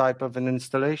with this type of an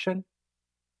installation?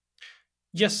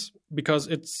 Yes, because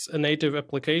it's a native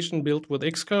application built with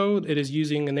Xcode. It is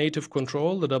using a native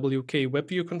control, the WK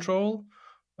WebView control.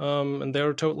 and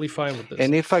they're totally fine with this.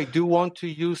 And if I do want to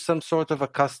use some sort of a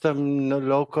custom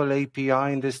local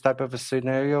API in this type of a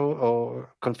scenario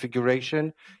or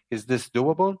configuration, is this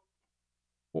doable?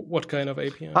 What kind of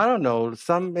API? I don't know.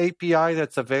 Some API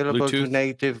that's available Bluetooth? to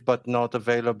native but not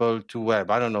available to web.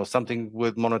 I don't know. Something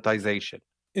with monetization.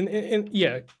 In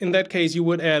that case, you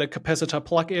would add a capacitor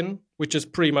plugin, which is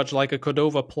pretty much like a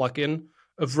Cordova plugin,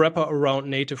 a wrapper around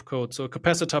native code. So a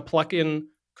capacitor plugin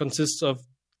consists of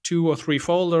 2 or 3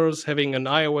 folders having an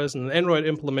iOS and an Android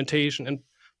implementation and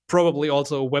probably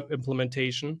also a web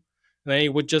implementation. And then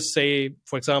you would just say,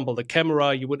 for example, the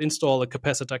camera, you would install a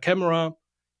capacitor camera,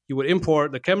 you would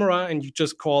import the camera, and you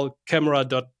just call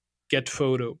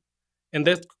camera.getPhoto. And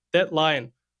that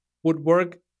line would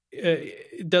work.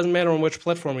 It doesn't matter on which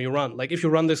platform you run. Like if you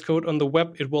run this code on the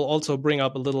web, it will also bring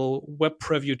up a little web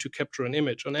preview to capture an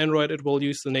image. On Android, it will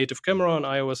use the native camera. On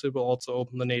iOS, it will also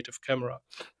open the native camera.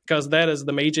 Because that is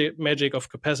the magic of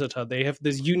capacitor. They have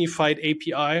this unified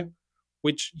API,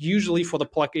 which usually for the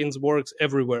plugins works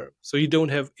everywhere. So you don't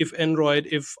have if Android,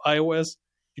 if iOS,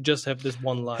 you just have this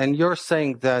one line. And you're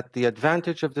saying that the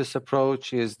advantage of this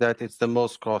approach is that it's the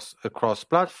most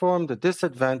cross-platform. The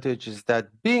disadvantage is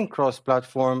that being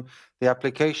cross-platform, the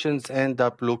applications end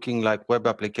up looking like web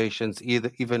applications,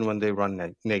 even when they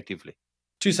run natively.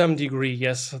 To some degree,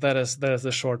 yes, that is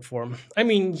the short form. I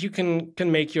mean, you can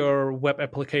make your web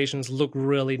applications look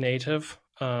really native.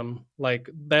 Like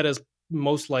that is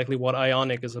most likely what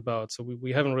Ionic is about. So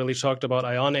we haven't really talked about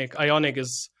Ionic. Ionic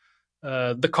is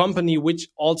the company which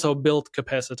also built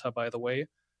Capacitor, by the way.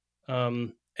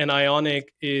 And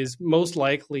Ionic is most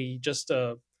likely just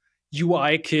a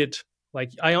UI kit.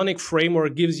 Like Ionic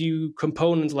framework gives you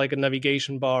components like a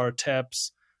navigation bar,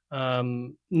 tabs,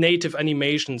 native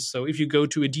animations. So if you go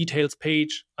to a details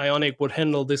page, Ionic would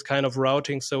handle this kind of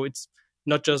routing. So it's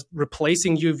not just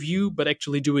replacing your view, but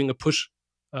actually doing a push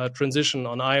transition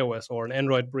on iOS or on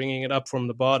Android, bringing it up from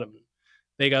the bottom.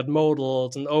 They got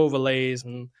modals and overlays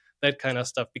and that kind of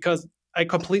stuff. Because I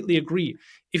completely agree.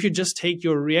 If you just take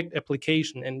your React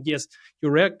application, and yes,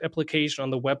 your React application on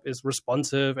the web is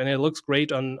responsive and it looks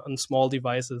great on small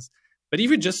devices. But if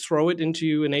you just throw it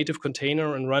into a native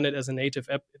container and run it as a native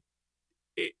app,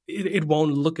 it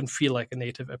won't look and feel like a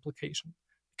native application.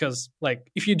 Because like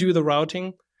if you do the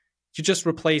routing, you just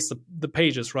replace the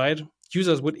pages, right?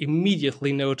 Users would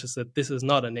immediately notice that this is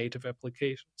not a native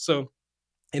application. So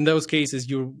in those cases,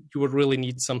 you would really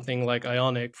need something like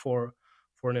Ionic for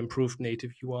an improved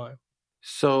native UI.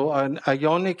 So an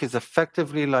Ionic is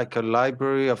effectively like a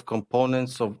library of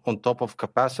components on top of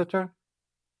Capacitor?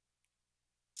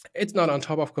 It's not on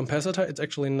top of Capacitor. It's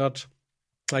actually not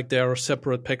like they are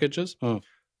separate packages.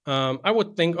 I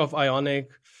would think of Ionic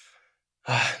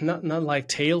not like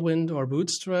Tailwind or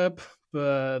Bootstrap,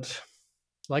 but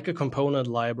like a component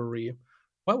library.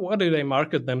 What do they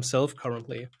market themselves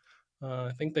currently?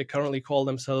 I think they currently call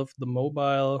themselves the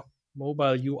mobile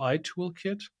UI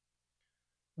toolkit.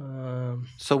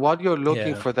 So while you're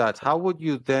looking for that, how would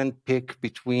you then pick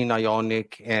between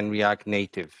Ionic and React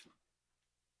Native?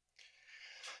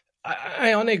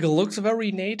 Ionic looks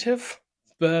very native,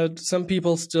 but some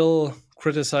people still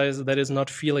criticize that it's not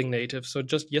feeling native. So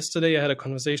just yesterday, I had a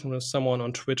conversation with someone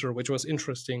on Twitter, which was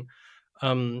interesting.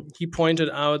 He pointed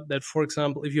out that, for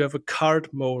example, if you have a card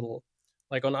modal,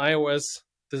 like on iOS,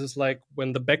 this is like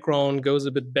when the background goes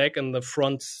a bit back and the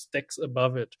front stacks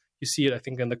above it. You see it, I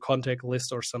think, in the contact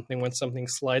list or something when something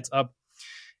slides up.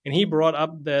 And he brought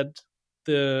up that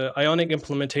the Ionic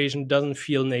implementation doesn't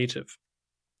feel native.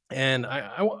 And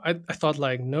I thought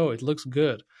like, no, it looks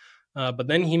good. But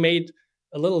then he made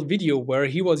a little video where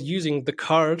he was using the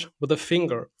card with a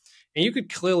finger. And you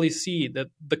could clearly see that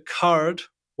the card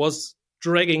was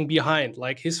dragging behind.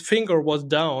 Like his finger was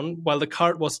down while the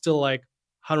card was still like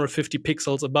 150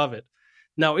 pixels above it.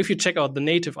 Now, if you check out the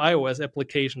native iOS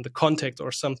application, the contact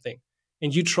or something,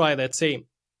 and you try that same,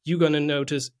 you're going to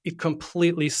notice it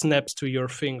completely snaps to your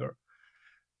finger.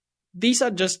 These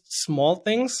are just small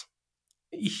things.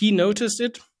 He noticed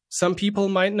it. Some people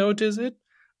might notice it.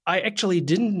 I actually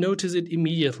didn't notice it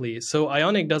immediately. So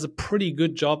Ionic does a pretty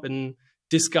good job in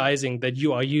disguising that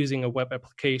you are using a web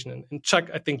application. And Chuck,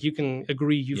 I think you can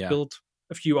agree, you've built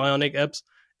a few Ionic apps,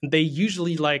 and they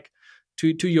usually like,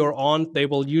 to your aunt, they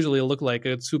will usually look like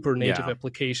a super native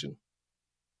application.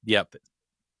 Yep.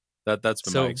 That's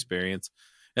been my experience.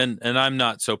 And I'm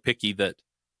not so picky that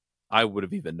I would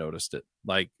have even noticed it.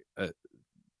 Like, I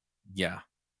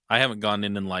haven't gone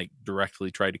in and like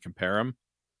directly tried to compare them,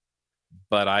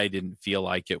 but I didn't feel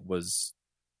like it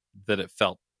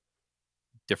felt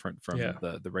different from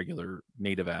the regular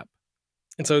native app.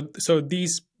 And so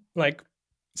these like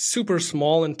super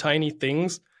small and tiny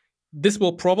things, this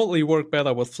will probably work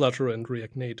better with Flutter and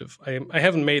React Native. I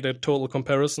haven't made a total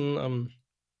comparison.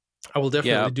 I will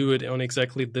definitely do it on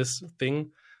exactly this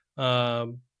thing.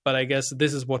 But I guess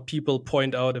this is what people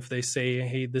point out if they say,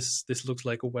 hey, this looks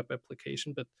like a web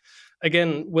application. But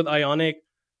again, with Ionic,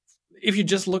 if you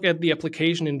just look at the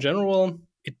application in general,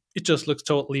 it just looks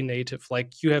totally native.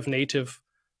 Like you have native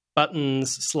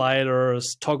buttons,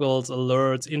 sliders, toggles,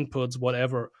 alerts, inputs,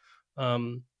 whatever.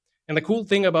 And the cool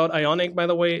thing about Ionic, by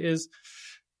the way, is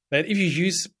that if you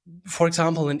use, for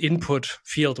example, an input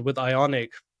field with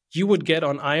Ionic, you would get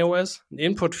on iOS an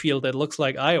input field that looks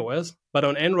like iOS, but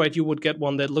on Android, you would get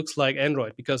one that looks like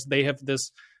Android because they have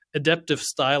this adaptive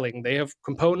styling. They have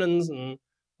components, and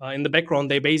in the background,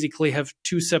 they basically have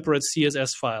two separate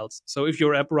CSS files. So if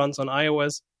your app runs on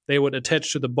iOS, they would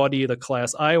attach to the body the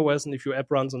class iOS, and if your app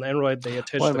runs on Android, they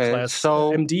attach the class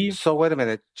MD. So wait a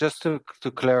minute, just to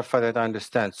clarify that I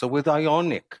understand. So with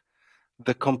Ionic,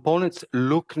 the components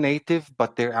look native,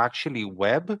 but they're actually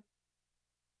web?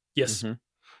 Yes. Mm-hmm.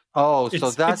 Oh,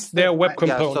 so that's their web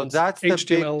components. Yeah, so that's the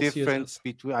HTML, big difference CSS.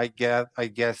 between, I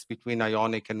guess, between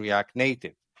Ionic and React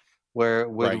Native, where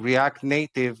with React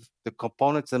Native, the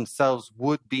components themselves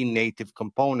would be native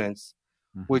components,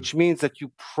 which means that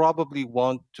you probably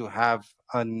want to have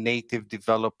a native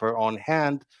developer on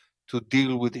hand to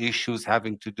deal with issues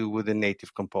having to do with the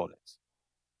native components.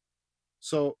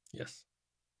 So yes,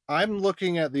 I'm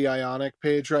looking at the Ionic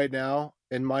page right now,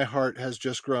 and my heart has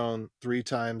just grown 3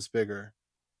 times bigger.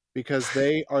 Because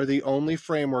they are the only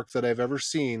framework that I've ever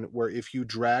seen where if you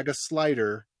drag a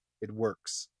slider, it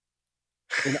works.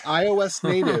 In iOS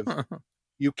native,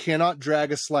 you cannot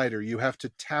drag a slider. You have to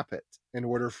tap it in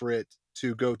order for it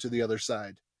to go to the other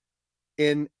side.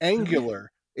 In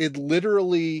Angular, it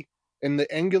literally, in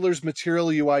the Angular's Material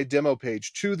UI demo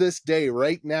page, to this day,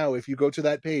 right now, if you go to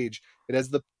that page, it has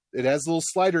the little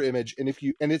slider image,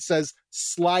 and it says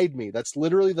slide me. That's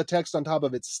literally the text on top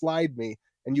of it, slide me.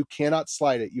 And you cannot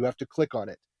slide it. You have to click on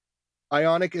it.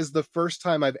 Ionic is the first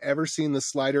time I've ever seen the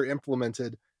slider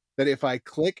implemented that if I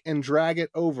click and drag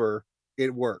it over,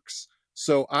 it works.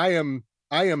 So I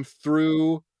am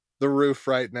through the roof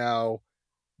right now,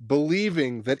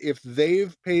 believing that if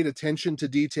they've paid attention to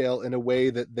detail in a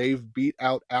way that they've beat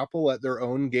out Apple at their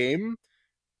own game,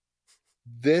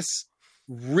 this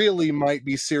really might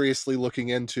be seriously looking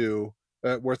into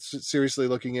worth seriously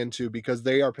looking into, because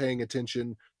they are paying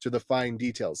attention to the fine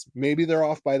details. Maybe they're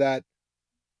off by that,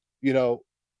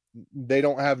 they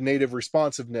don't have native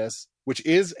responsiveness, which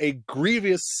is a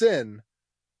grievous sin,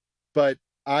 but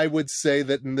I would say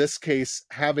that in this case,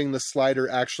 having the slider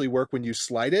actually work when you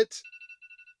slide it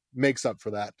makes up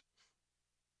for that.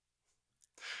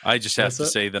 I just have to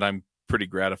say that I'm pretty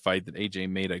gratified that AJ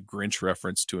made a Grinch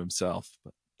reference to himself.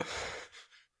 But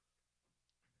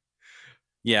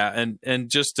yeah, and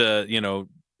just to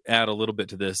add a little bit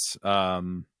to this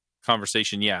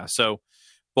conversation. Yeah, so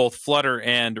both Flutter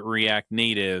and React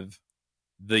Native,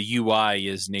 the UI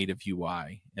is native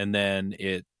UI, and then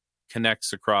it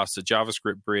connects across a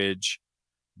JavaScript bridge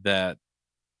that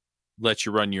lets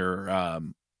you run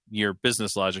your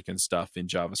business logic and stuff in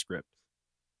JavaScript.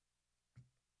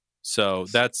 So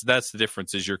that's the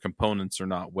difference, is your components are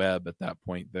not web at that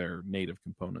point, they're native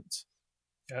components.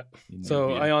 Yeah.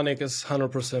 So Ionic is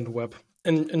 100% web.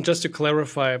 And just to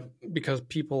clarify, because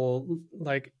people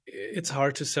it's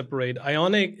hard to separate.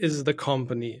 Ionic is the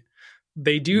company.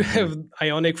 They do have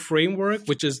Ionic Framework,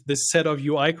 which is this set of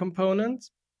UI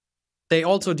components. They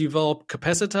also developed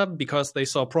Capacitor because they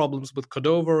saw problems with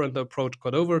Cordova and the approach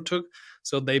Cordova took.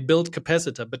 So they built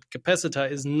Capacitor, but Capacitor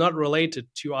is not related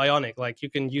to Ionic. Like you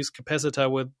can use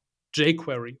Capacitor with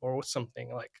jQuery or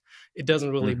something. Like it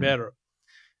doesn't really matter.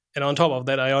 And on top of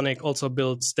that, Ionic also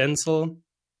built Stencil,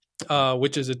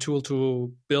 which is a tool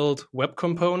to build web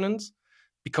components,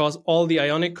 because all the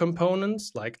Ionic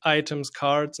components, like items,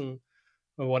 cards, and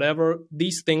whatever,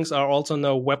 these things are also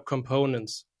now web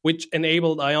components, which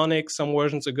enabled Ionic some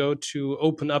versions ago to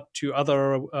open up to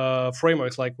other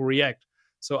frameworks like React.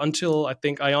 So until, I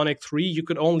think, Ionic 3, you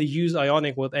could only use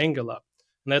Ionic with Angular.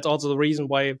 And that's also the reason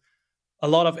why a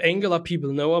lot of Angular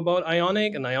people know about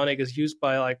Ionic, and Ionic is used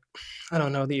by, I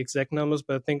don't know the exact numbers,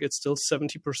 but I think it's still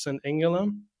 70% Angular.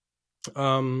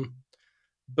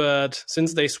 But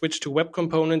since they switched to web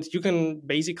components, you can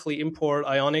basically import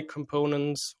Ionic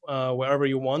components wherever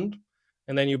you want,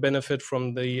 and then you benefit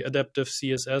from the adaptive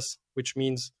CSS, which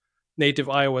means native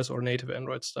iOS or native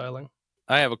Android styling.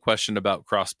 I have a question about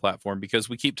cross-platform, because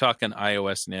we keep talking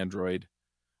iOS and Android.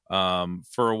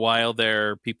 For a while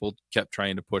there, people kept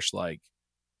trying to push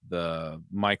the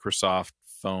Microsoft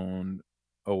phone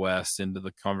OS into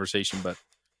the conversation, but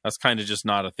that's kind of just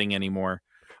not a thing anymore.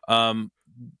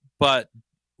 But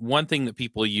one thing that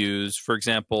people use, for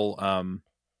example,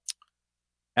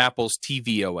 Apple's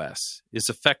tvOS is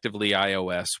effectively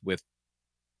iOS with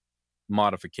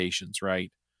modifications,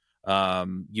 right?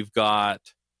 You've got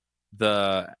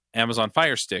the Amazon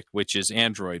Fire Stick, which is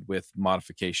Android with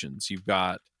modifications. You've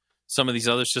got some of these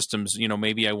other systems.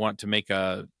 Maybe I want to make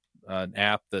an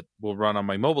app that will run on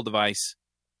my mobile device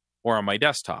or on my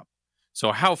desktop.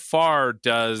 So how far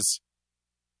does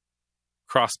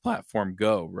cross-platform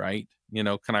go, right?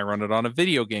 Can I run it on a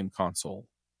video game console?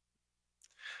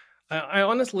 I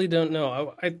honestly don't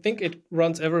know. I think it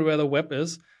runs everywhere the web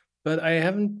is, but I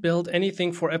haven't built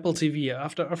anything for Apple TV.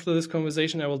 After this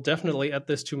conversation, I will definitely add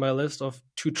this to my list of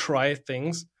to try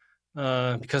things,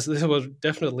 because this will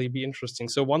definitely be interesting.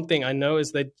 So one thing I know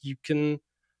is that you can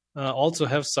also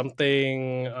have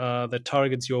something that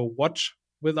targets your watch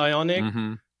with Ionic,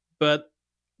 but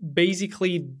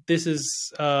basically this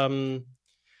is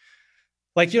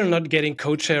like you're not getting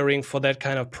code sharing for that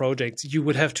kind of projects. You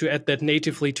would have to add that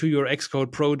natively to your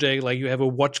Xcode project. Like you have a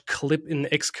watch clip in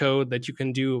Xcode that you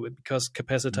can do because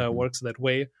Capacitor works that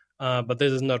way. But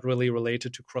this is not really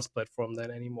related to cross-platform then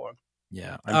anymore.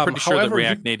 Yeah, I'm pretty sure that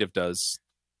React Native does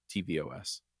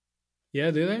tvOS.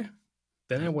 Yeah, do they?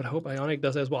 Then I would hope Ionic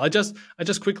does as well. I just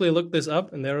quickly looked this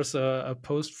up, and there's a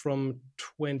post from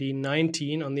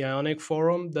 2019 on the Ionic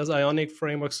forum. Does Ionic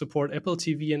framework support Apple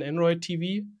TV and Android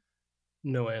TV?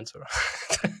 No answer.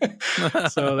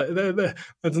 So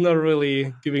that's not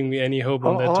really giving me any hope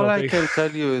on that topic. All I can tell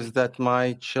you is that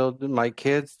my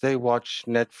kids, they watch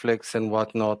Netflix and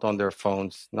whatnot on their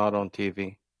phones, not on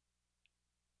TV.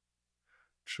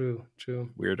 True.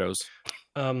 Weirdos.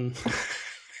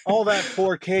 All that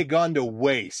 4K gone to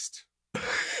waste.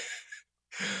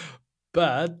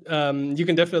 But you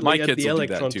can definitely add the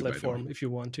Electron platform if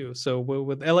you want to. So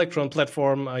with Electron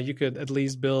platform, you could at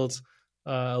least build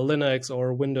Linux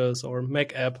or Windows or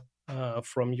Mac app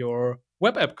from your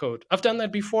web app code. I've done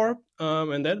that before,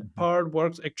 and that part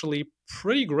works actually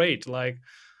pretty great. Like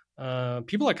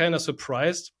people are kind of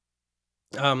surprised.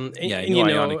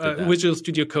 Visual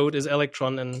Studio Code is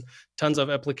Electron, and tons of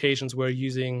applications are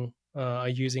using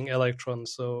Electron.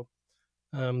 So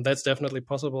that's definitely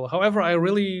possible. However, I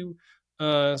really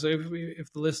so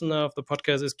if the listener of the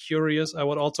podcast is curious, I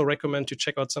would also recommend to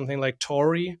check out something like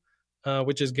Tori,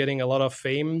 which is getting a lot of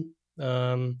fame.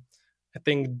 I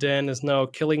think Dan is now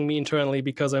killing me internally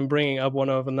because I'm bringing up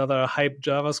another hype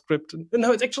JavaScript.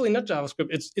 No, it's actually not JavaScript.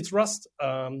 It's Rust,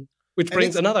 which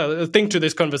brings another thing to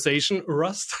this conversation,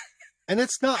 Rust. And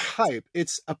it's not hype.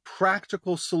 It's a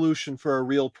practical solution for a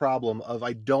real problem of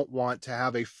I don't want to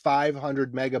have a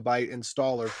 500 megabyte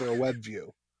installer for a web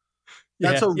view.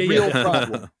 That's a real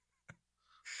problem.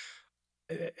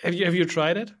 Have you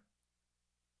tried it?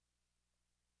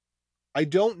 I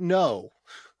don't know.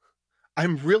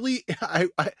 I'm really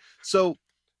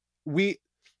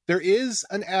there is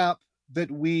an app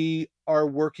that we are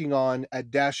working on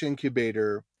at Dash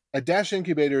Incubator. At Dash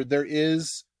Incubator, there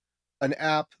is an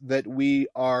app that we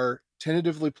are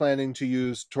tentatively planning to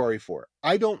use Tori for.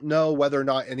 I don't know whether or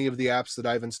not any of the apps that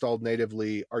I've installed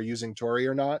natively are using Tori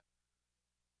or not.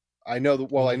 I know the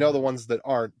ones that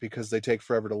aren't because they take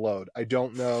forever to load. I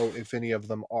don't know if any of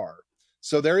them are.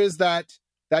 So there is that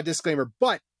disclaimer.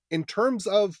 But in terms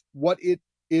of what it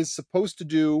is supposed to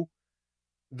do,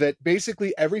 that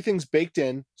basically everything's baked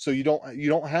in, so you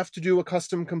don't have to do a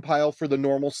custom compile for the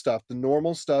normal stuff. The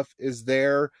normal stuff is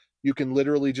there. You can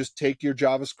literally just take your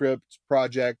JavaScript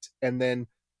project and then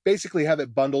basically have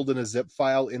it bundled in a zip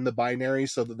file in the binary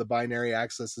so that the binary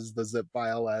accesses the zip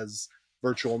file as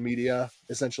virtual media,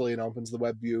 essentially, and opens the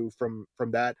web view from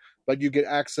that. But you get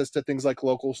access to things like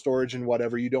local storage and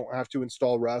whatever. You don't have to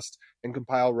install Rust and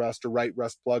compile Rust or write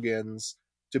Rust plugins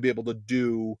to be able to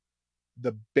do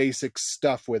the basic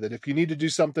stuff with it. If you need to do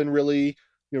something really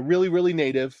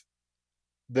native,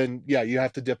 then yeah, you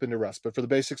have to dip into Rust. But for the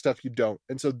basic stuff, you don't.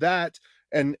 And so that,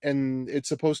 and it's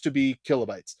supposed to be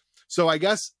kilobytes. So I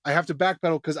guess I have to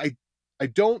backpedal because I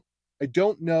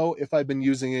don't know if I've been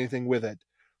using anything with it.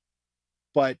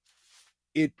 But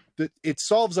it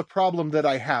solves a problem that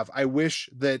I have. I wish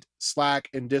that Slack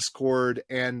and Discord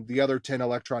and the other 10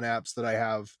 Electron apps that I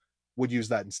have would use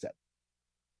that instead.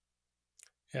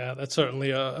 Yeah, that's certainly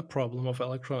a problem of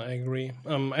Electron. I agree.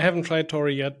 I haven't tried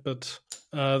Tori yet, but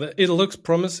it looks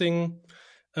promising.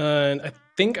 And I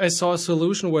think I saw a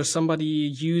solution where somebody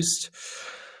used,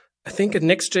 I think, a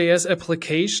Next.js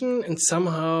application and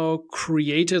somehow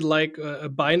created like a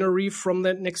binary from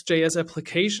that Next.js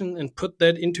application and put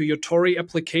that into your Tori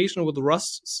application with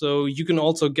Rust. So you can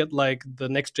also get like the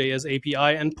Next.js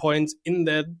API endpoints in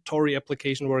that Tori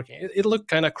application working. It looked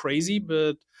kind of crazy,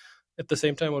 but at the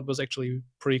same time, it was actually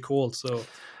pretty cool. So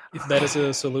if that is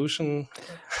a solution,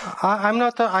 I'm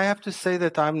not. I have to say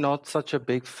that I'm not such a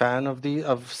big fan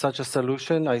of such a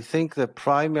solution. I think the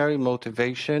primary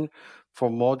motivation for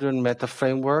modern meta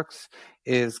frameworks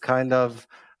is kind of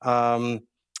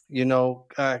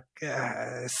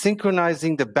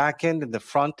synchronizing the back end and the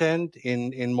front end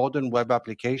in modern web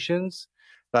applications,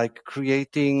 like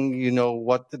creating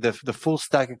what the full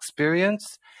stack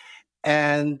experience,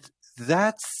 and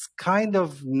that's kind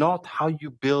of not how you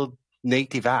build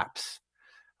native apps.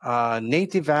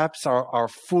 Native apps are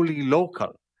fully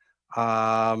local.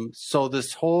 So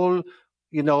this whole,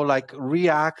 like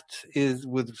React is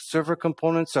with server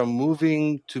components are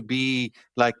moving to be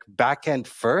like backend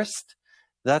first.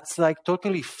 That's like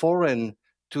totally foreign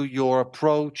to your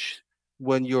approach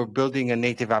when you're building a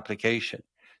native application.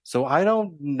 So I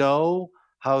don't know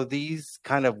how these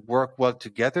kind of work well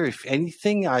together. If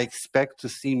anything, I expect to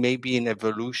see maybe an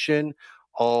evolution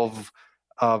of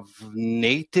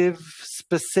native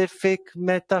specific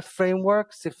meta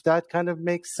frameworks, if that kind of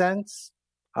makes sense.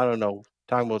 I don't know.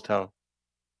 Time will tell.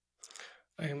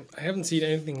 I haven't seen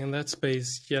anything in that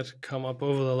space yet come up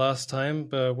over the last time,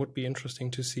 but would be interesting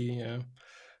to see. Yeah.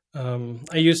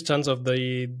 I use tons of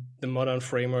the modern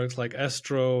frameworks like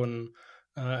Astro and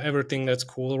everything that's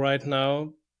cool right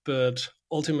now. But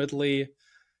ultimately,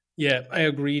 yeah, I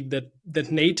agree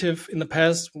that native in the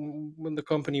past, when the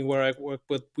company where I work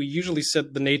with, we usually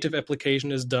said the native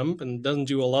application is dumb and doesn't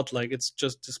do a lot. Like it's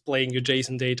just displaying your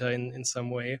JSON data in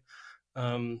some way.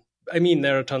 I mean,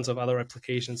 there are tons of other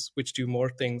applications which do more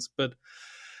things, but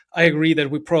I agree that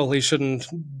we probably shouldn't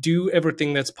do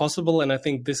everything that's possible. And I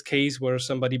think this case where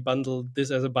somebody bundled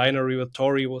this as a binary with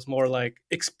Tori was more like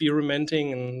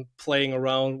experimenting and playing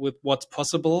around with what's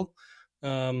possible.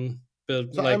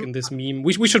 But so like in this meme,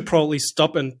 we should probably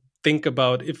stop and think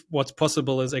about if what's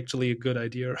possible is actually a good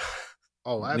idea.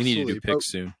 Oh, absolutely. We need to do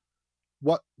picks soon.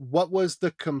 What was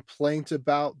the complaint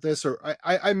about this? Or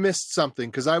I missed something,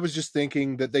 because I was just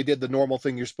thinking that they did the normal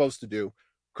thing you're supposed to do,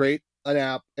 create an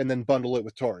app and then bundle it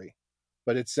with Tori.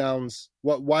 But it sounds,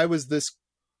 why was this,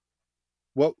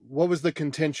 what was the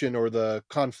contention or the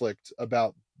conflict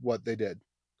about what they did?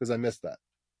 Because I missed that.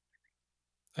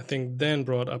 I think Dan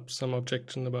brought up some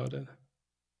objection about it.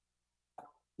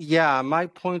 Yeah, my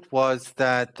point was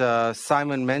that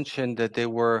Simon mentioned that they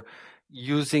were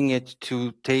using it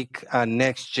to take a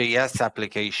Next.js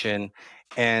application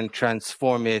and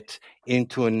transform it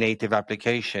into a native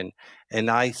application. And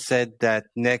I said that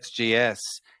Next.js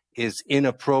is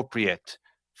inappropriate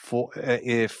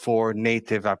for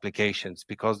native applications,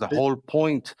 because the whole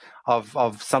point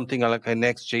of something like a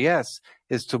Next.js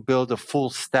is to build a full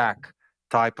stack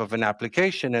type of an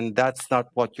application, and that's not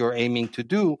what you're aiming to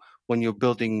do when you're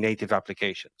building native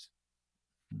applications.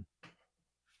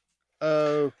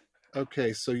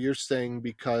 Okay, so you're saying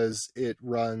because it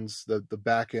runs the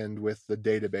back end with the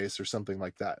database or something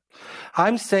like that.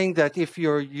 I'm saying that if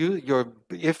you're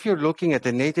looking at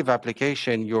a native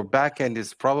application, your back end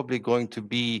is probably going to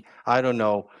be, I don't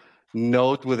know,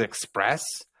 Node with Express,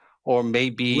 or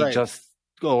maybe right.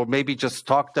 just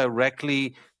talk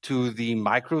directly to the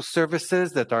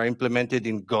microservices that are implemented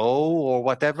in Go or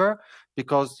whatever.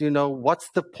 Because what's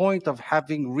the point of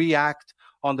having React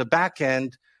on the back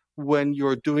end when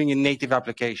you're doing a native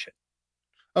application?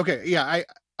 Okay, yeah,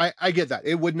 I get that.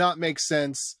 It would not make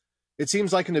sense. It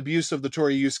seems like an abuse of the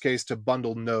Tori use case to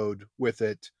bundle Node with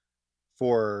it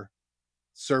for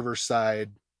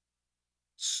server-side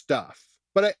stuff.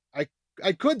 But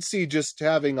I could see just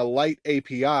having a light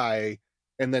API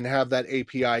and then have that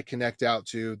API connect out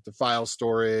to the file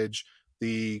storage,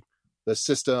 the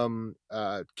system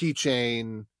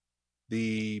keychain,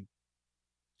 that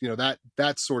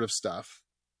sort of stuff.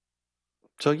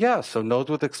 So Node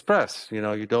with Express. You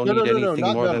don't need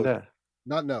anything more than that.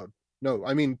 Not Node. No,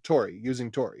 I mean Tori,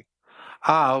 using Tori.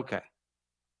 Okay.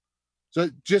 So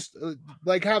just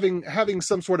like having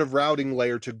some sort of routing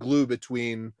layer to glue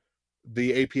between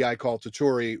the API call to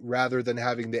Tori, rather than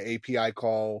having the API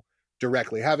call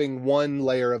directly. Having one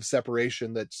layer of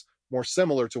separation that's more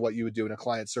similar to what you would do in a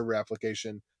client-server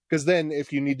application. Because then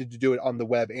if you needed to do it on the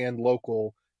web and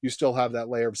local, you still have that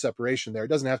layer of separation there. It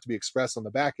doesn't have to be Express on the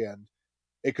back end.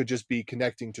 It could just be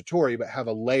connecting to Tori, but have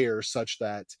a layer such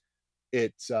that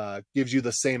it gives you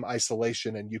the same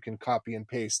isolation, and you can copy and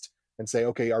paste and say,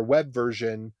 okay, our web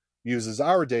version uses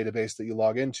our database that you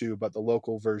log into, but the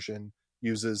local version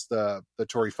uses the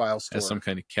Tori file store. As some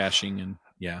kind of caching, and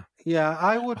yeah. Yeah,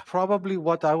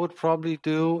 what I would probably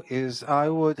do is I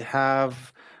would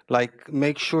have like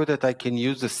make sure that I can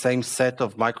use the same set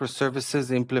of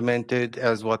microservices implemented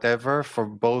as whatever for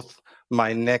both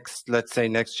my next, let's say,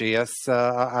 Next.js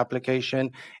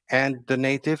application and the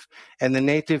native. And the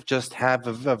native just have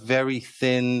a very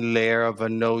thin layer of a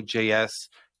Node.js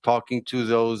talking to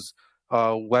those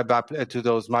to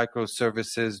those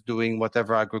microservices, doing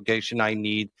whatever aggregation I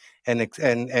need, and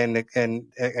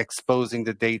exposing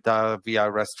the data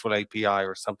via RESTful API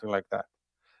or something like that.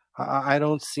 I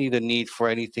don't see the need for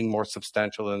anything more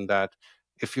substantial than that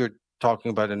if you're talking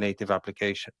about a native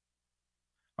application.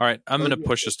 All right, I'm going to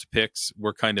push us to picks.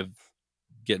 We're kind of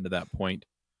getting to that point.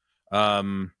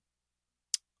 But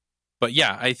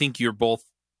yeah, I think you're both,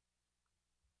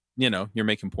 you're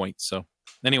making points. So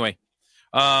anyway,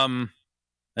 and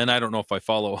I don't know if I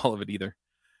follow all of it either.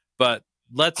 But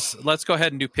let's go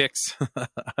ahead and do picks.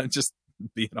 I'm just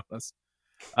being honest.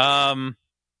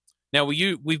 Now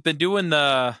we've been doing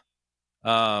the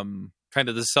kind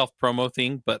of the self-promo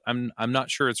thing, but I'm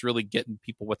not sure it's really getting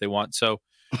people what they want. So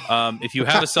if you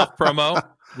have a self-promo,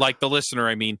 like the listener,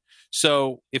 I mean,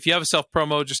 so if you have a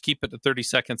self-promo, just keep it to 30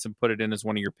 seconds and put it in as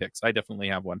one of your picks. I definitely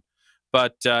have one.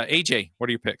 But AJ, what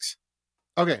are your picks?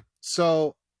 Okay,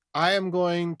 so I am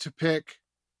going to pick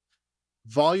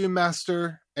Volume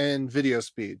Master and Video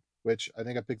Speed, which I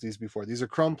think I picked these before. These are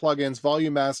Chrome plugins.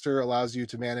 Volume Master allows you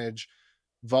to manage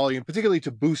volume, particularly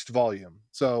to boost volume.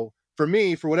 So for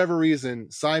me, for whatever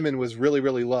reason, Simon was really,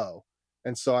 really low.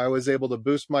 And so I was able to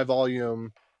boost my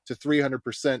volume to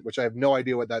 300%, which I have no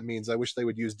idea what that means. I wish they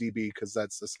would use dB because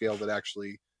that's a scale that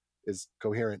actually is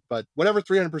coherent. But whatever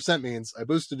 300% means, I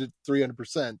boosted it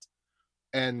 300%.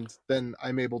 And then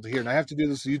I'm able to hear. And I have to do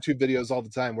this with YouTube videos all the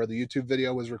time, where the YouTube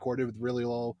video was recorded with really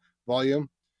low volume.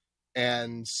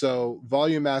 And so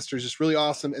Volume Master is just really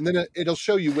awesome. And then it'll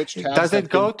show you which tabs. Does it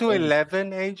go to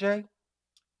 11, AJ?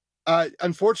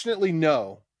 Unfortunately,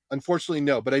 no.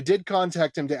 But I did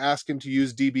contact him to ask him to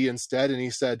use dB instead. And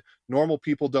he said, normal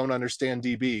people don't understand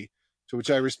dB. To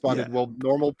which I responded, well,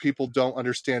 normal people don't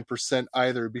understand percent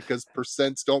either, because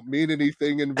percents don't mean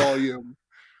anything in volume.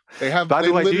 They have. By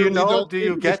the way, do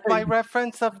you get my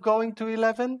reference of going to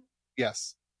 11?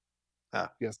 Yes.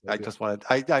 Yes.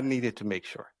 I needed to make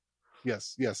sure.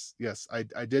 Yes.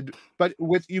 I did. But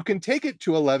you can take it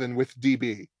to 11 with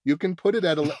dB. You can put it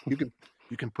at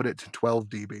you can put it to 12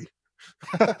 dB.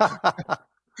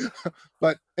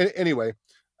 But anyway,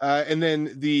 and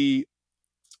then the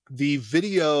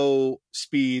video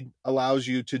speed allows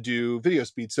you to do video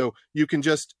speed. So you can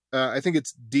just, I think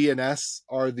it's DNS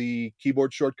are the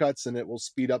keyboard shortcuts, and it will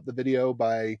speed up the video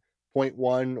by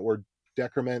 0.1 or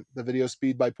decrement the video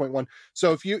speed by 0.1.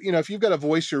 So if you've got a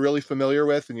voice you're really familiar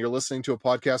with and you're listening to a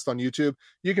podcast on YouTube,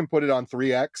 you can put it on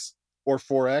 3x or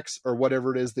 4x or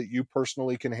whatever it is that you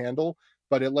personally can handle.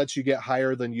 But it lets you get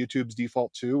higher than YouTube's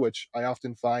default 2, which I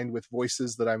often find with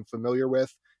voices that I'm familiar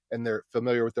with and they're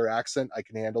familiar with their accent, I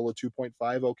can handle a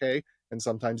 2.5 okay, and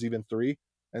sometimes even 3.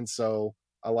 And so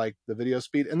I like the video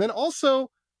speed. And then also,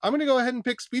 I'm going to go ahead and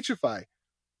pick Speechify.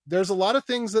 There's a lot of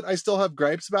things that I still have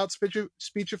gripes about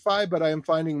Speechify, but I am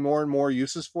finding more and more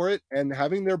uses for it. And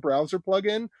having their browser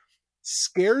plugin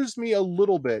scares me a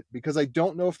little bit, because I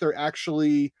don't know if they're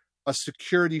actually a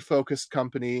security-focused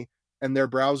company and their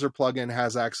browser plugin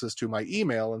has access to my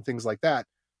email and things like that.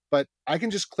 But I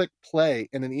can just click play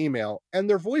in an email, and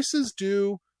their voices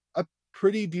do a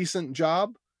pretty decent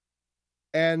job.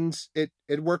 And it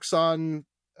works on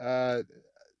the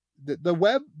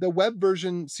web. The web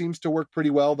version seems to work pretty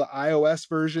well. The iOS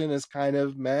version is kind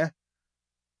of meh,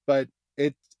 but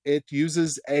it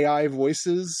uses AI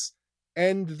voices,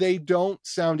 and they don't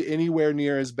sound anywhere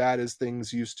near as bad as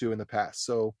things used to in the past.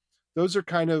 So those are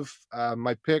kind of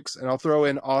my picks, and I'll throw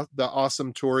in the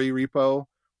awesome Tori repo.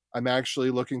 I'm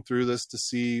actually looking through this to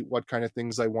see what kind of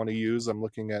things I want to use. I'm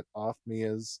looking at Off.me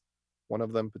as one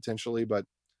of them potentially, but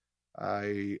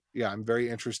I'm very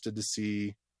interested to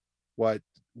see what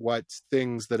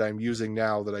things that I'm using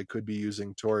now that I could be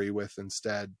using Tori with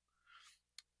instead.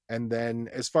 And then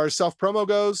as far as self-promo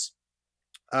goes,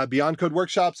 Beyond Code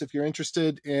workshops, if you're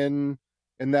interested in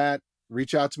that,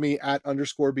 reach out to me at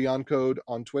 _BeyondCode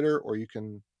on Twitter, or you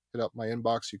can hit up my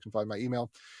inbox. You can find my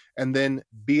email. And then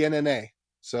BNNA.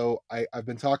 So I've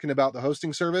been talking about the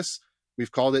hosting service.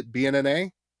 We've called it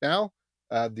BNNA now.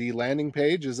 The landing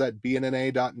page is at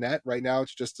bnna.net. Right now,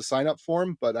 it's just a sign-up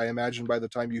form, but I imagine by the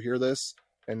time you hear this,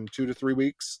 in 2 to 3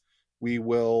 weeks, we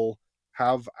will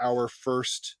have our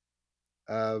first,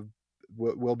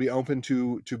 we'll be open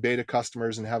to beta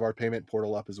customers and have our payment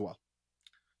portal up as well.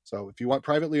 So if you want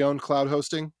privately owned cloud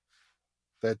hosting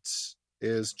that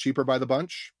is cheaper by the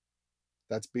bunch,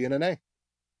 that's BNNA.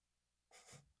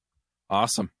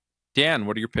 Awesome. Dan,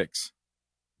 what are your picks?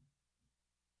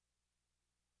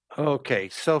 Okay,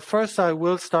 so first I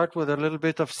will start with a little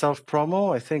bit of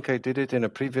self-promo. I think I did it in a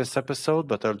previous episode,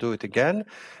 but I'll do it again.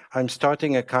 I'm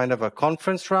starting a kind of a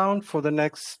conference round for the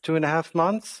next 2.5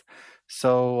 months.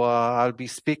 So I'll be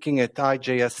speaking at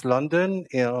IJS London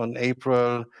on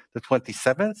April the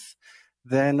 27th.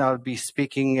 Then I'll be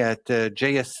speaking at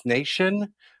JS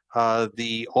Nation,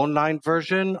 the online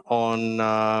version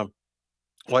on,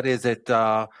 what is it?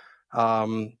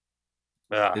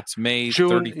 It's May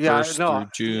June, 31st through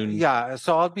June. Yeah,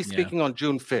 so I'll be speaking on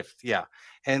June 5th. Yeah.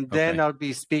 And then I'll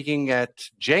be speaking at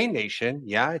J Nation.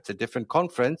 Yeah, it's a different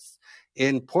conference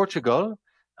in Portugal,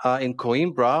 in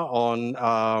Coimbra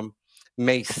on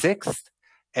May 6th.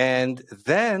 And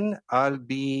then I'll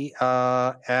be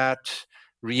at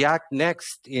React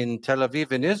Next in Tel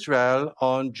Aviv in Israel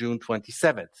on June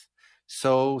 27th.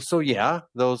 So yeah,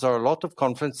 those are a lot of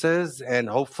conferences, and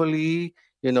hopefully,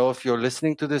 if you're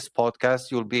listening to this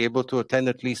podcast, you'll be able to attend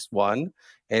at least one.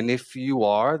 And if you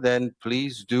are, then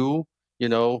please do,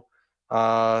 come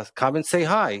and say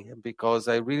hi, because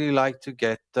I really like to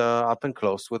get up and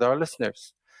close with our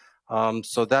listeners.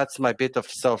 So that's my bit of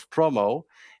self-promo.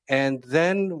 And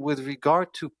then with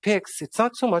regard to picks, it's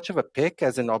not so much of a pick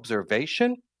as an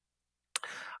observation.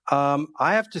 I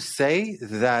have to say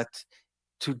that,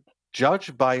 to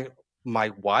judge by my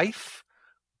wife,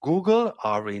 Google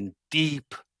are in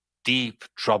deep, deep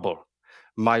trouble.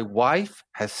 My wife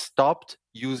has stopped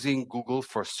using Google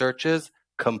for searches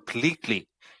completely.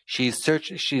 She's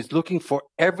looking for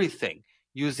everything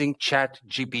using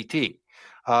ChatGPT.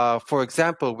 For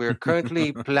example, we're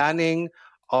currently planning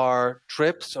our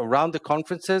trips around the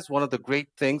conferences. One of the great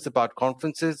things about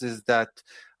conferences is that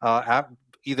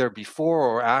either before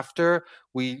or after,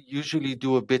 we usually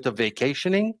do a bit of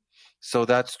vacationing. So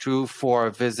that's true for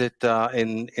a visit for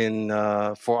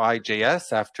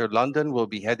IJS. After London, we'll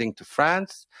be heading to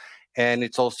France. And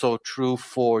it's also true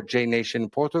for J Nation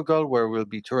Portugal, where we'll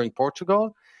be touring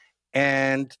Portugal.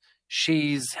 And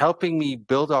she's helping me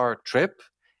build our trip,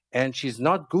 and she's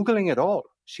not Googling at all.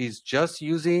 She's just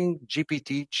using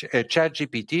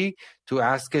ChatGPT to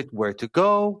ask it where to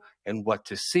go and what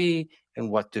to see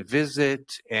and what to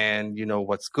visit, and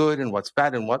what's good and what's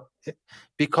bad and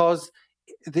because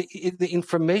the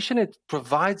information it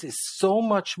provides is so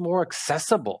much more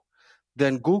accessible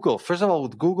than Google. First of all,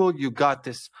 with Google, you got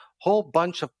this whole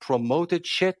bunch of promoted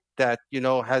shit that,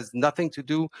 has nothing to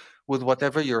do with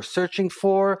whatever you're searching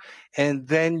for. And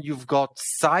then you've got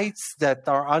sites that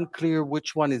are unclear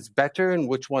which one is better and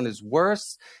which one is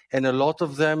worse. And a lot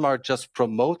of them are just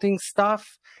promoting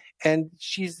stuff. And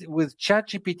with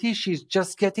ChatGPT, she's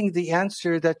just getting the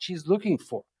answer that she's looking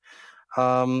for.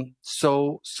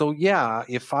 So yeah,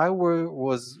 if I were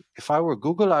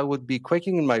Google, I would be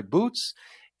quaking in my boots.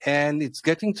 And it's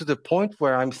getting to the point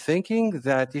where I'm thinking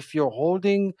that if you're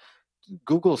holding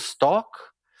Google stock,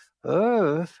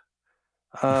 yeah.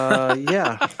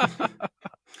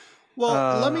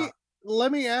 Well,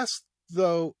 let me ask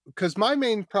though, because my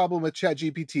main problem with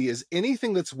ChatGPT is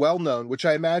anything that's well known, which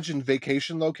I imagine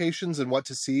vacation locations and what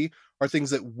to see are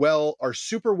things that are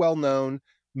super well known.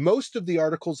 Most of the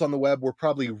articles on the web were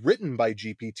probably written by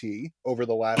GPT over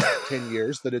the last 10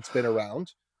 years that it's been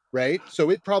around, right? So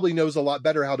it probably knows a lot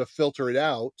better how to filter it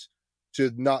out to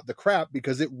not the crap,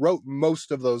 because it wrote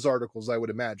most of those articles, I would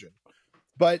imagine.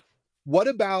 But what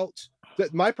about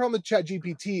that? My problem with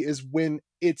ChatGPT is when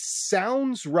it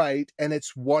sounds right and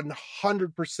it's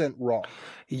 100% wrong.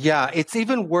 Yeah, it's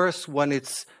even worse when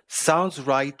it sounds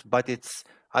right, but it's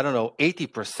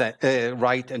 80%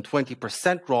 right and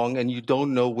 20% wrong, and you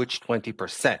don't know which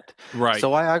 20%. Right.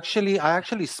 So I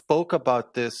actually spoke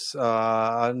about this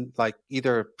on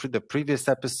either the previous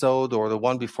episode or the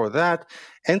one before that.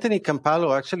 Anthony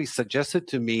Campallo actually suggested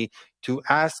to me to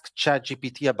ask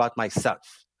ChatGPT about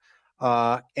myself.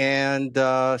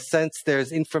 Since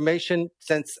there's information,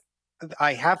 since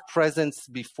I have presence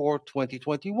before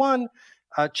 2021,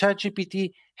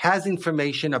 ChatGPT has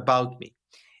information about me.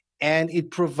 And it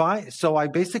provides, so I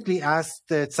basically asked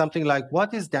it something like,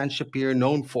 what is Dan Shapir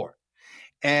known for?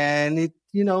 And it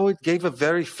gave a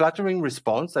very flattering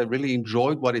response. I really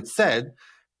enjoyed what it said.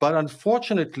 But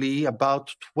unfortunately,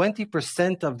 about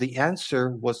 20% of the answer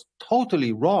was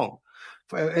totally wrong.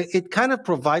 It kind of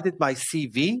provided my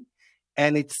CV,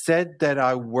 and it said that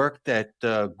I worked at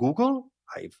Google.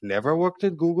 I've never worked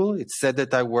at Google. It said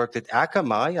that I worked at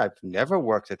Akamai. I've never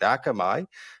worked at Akamai.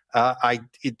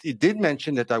 It did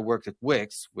mention that I worked at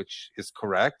Wix, which is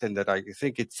correct, and that I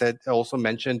think it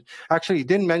actually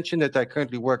didn't mention that I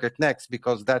currently work at Next,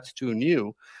 because that's too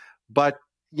new. But,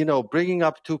 bringing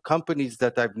up two companies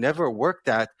that I've never worked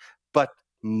at, but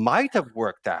might have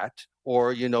worked at,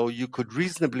 or, you could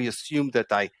reasonably assume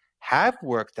that I have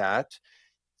worked at,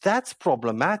 that's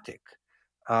problematic.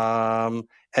 And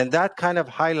that kind of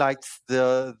highlights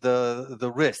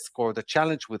the risk or the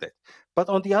challenge with it. But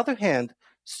on the other hand,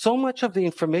 so much of the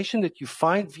information that you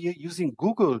find via using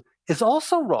Google is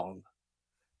also wrong.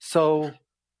 So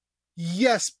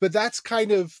yes, but that's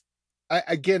kind of,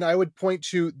 again, I would point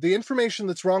to the information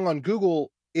that's wrong on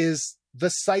Google is the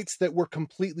sites that were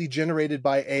completely generated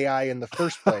by AI in the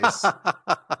first place.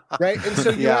 Right? And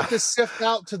so you have to sift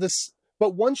out to this.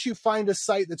 But once you find a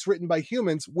site that's written by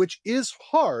humans, which is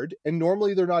hard, and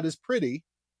normally they're not as pretty,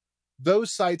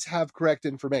 those sites have correct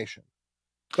information.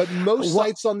 But most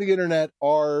sites on the internet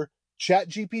are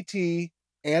ChatGPT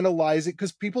analyzing,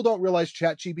 because people don't realize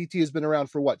ChatGPT has been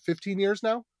around for what, 15 years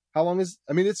now? How long is,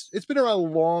 I mean, it's been around a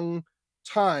long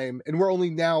time, and we're only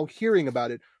now hearing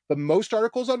about it. But most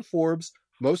articles on Forbes,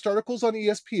 most articles on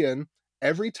ESPN,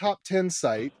 every top 10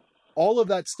 site, all of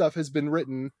that stuff has been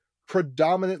written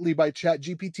predominantly by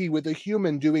ChatGPT with a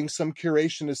human doing some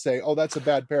curation to say, oh, that's a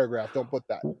bad paragraph, don't put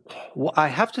that. Well, I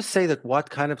have to say that what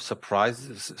kind of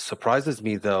surprises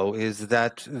me, though, is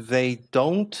that they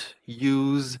don't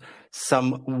use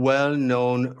some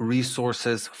well-known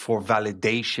resources for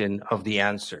validation of the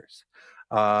answers.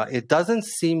 It doesn't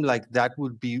seem like that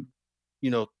would be,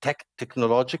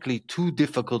 technologically too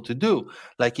difficult to do.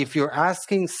 Like if you're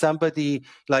asking somebody,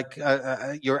 like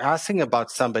you're asking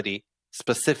about somebody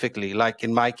specifically, like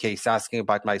in my case, asking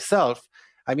about myself,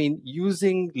 I mean,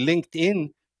 using LinkedIn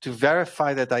to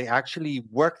verify that I actually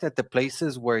worked at the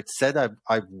places where it said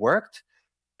I've worked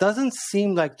doesn't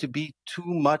seem like to be too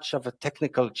much of a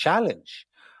technical challenge,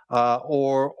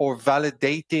 or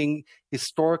validating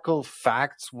historical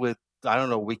facts with, I don't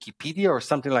know, Wikipedia or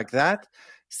something like that.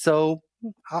 So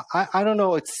I don't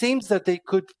know. It seems that they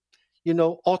could,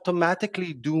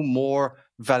 automatically do more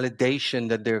validation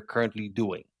than they're currently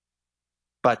doing.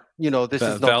 But, this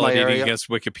is not my area. Validating against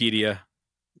Wikipedia.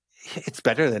 It's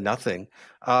better than nothing.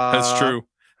 That's true.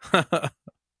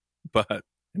 But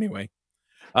anyway,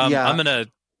 I'm going to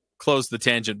close the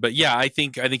tangent. But yeah, I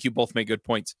think you both make good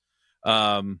points.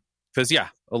 Because a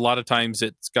lot of times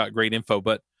it's got great info.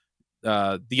 But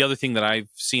the other thing that I've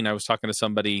seen, I was talking to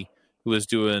somebody who was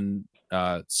doing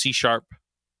C#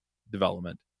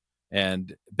 development,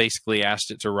 and basically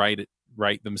asked it to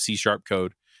write them C#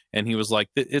 code. And he was like,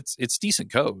 it's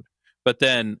decent code. But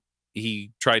then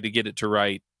he tried to get it to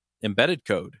write embedded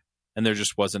code, and there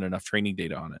just wasn't enough training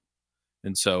data on it.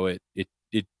 And so it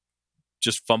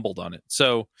just fumbled on it.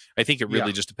 So I think it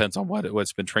really just depends on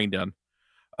what's been trained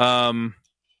on.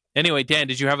 Anyway, Dan,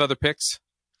 did you have other picks?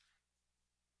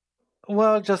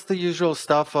 Well, just the usual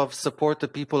stuff of support the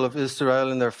people of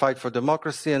Israel in their fight for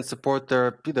democracy, and support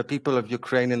the people of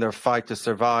Ukraine in their fight to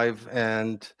survive.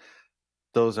 And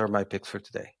those are my picks for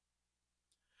today.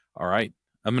 All right.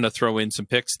 I'm going to throw in some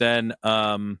picks then.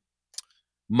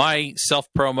 My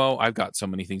self-promo, I've got so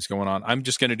many things going on. I'm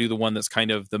just going to do the one that's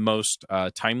kind of the most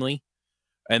timely.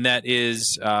 And that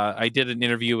is, I did an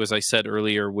interview, as I said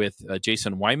earlier, with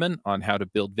Jason Wyman on how to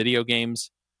build video games.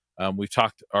 We've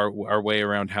talked our way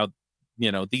around how,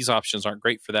 these options aren't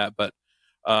great for that. But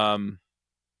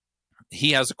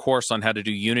he has a course on how to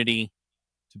do Unity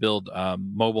to build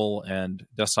mobile and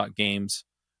desktop games.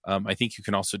 I think you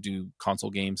can also do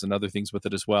console games and other things with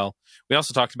it as well. We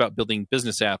also talked about building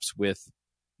business apps with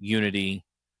Unity.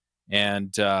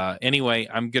 And anyway,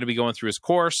 I'm going to be going through his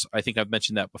course. I think I've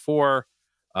mentioned that before.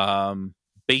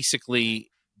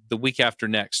 Basically, the week after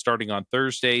next, starting on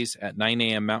Thursdays at 9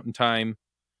 a.m. Mountain Time.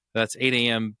 That's 8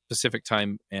 a.m. Pacific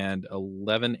Time and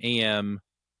 11 a.m.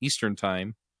 Eastern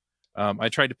Time. I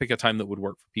tried to pick a time that would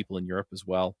work for people in Europe as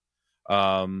well.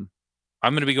 I'm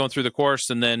going to be going through the course,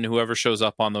 and then whoever shows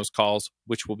up on those calls,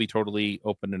 which will be totally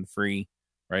open and free,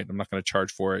 right? I'm not going to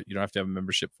charge for it. You don't have to have a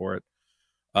membership for it.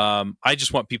 I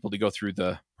just want people to go through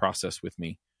the process with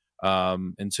me.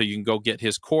 And so you can go get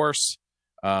his course.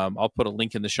 I'll put a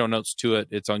link in the show notes to it.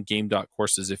 It's on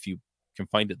game.courses if you can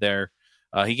find it there.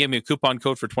 He gave me a coupon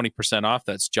code for 20% off.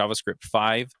 That's JavaScript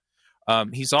 5.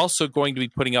 He's also going to be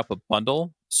putting up a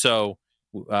bundle. So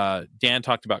Dan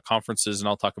talked about conferences, and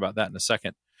I'll talk about that in a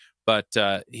second. But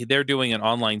they're doing an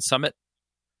online summit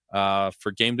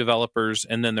for game developers.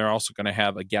 And then they're also going to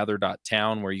have a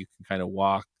gather.town where you can kind of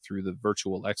walk through the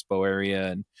virtual expo area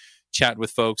and chat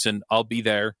with folks. And I'll be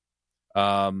there.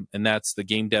 And that's the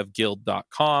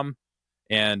gamedevguild.com.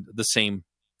 And the same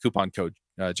coupon code,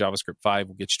 JavaScript 5,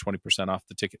 will get you 20% off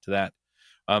the ticket to that.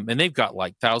 And they've got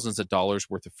like thousands of dollars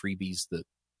worth of freebies that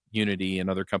Unity and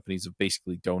other companies have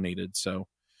basically donated. So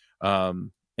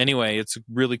anyway, it's a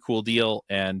really cool deal.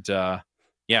 And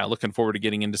looking forward to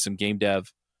getting into some game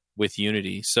dev with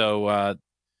Unity. So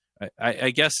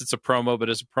I guess it's a promo, but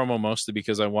it's a promo mostly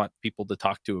because I want people to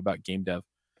talk to about game dev.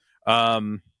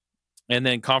 And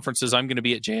then conferences, I'm going to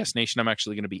be at JS Nation. I'm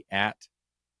actually going to be at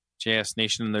JS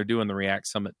Nation, and they're doing the React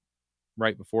Summit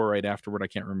right before, right afterward. I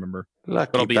can't remember.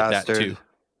 Lucky but I'll be bastard. At that too.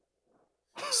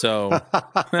 So,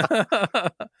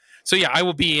 so yeah, I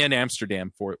will be in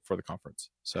Amsterdam for the conference.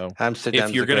 So Amsterdam's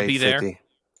if you're going to be there, city.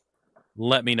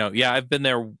 let me know. Yeah, I've been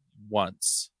there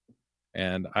once,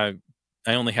 and I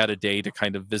only had a day to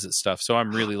kind of visit stuff. So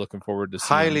I'm really looking forward to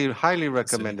seeing. Highly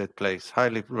recommended place.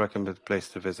 Highly recommended place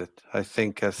to visit. I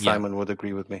think Simon would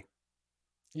agree with me.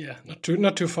 Yeah,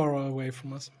 not too far away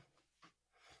from us.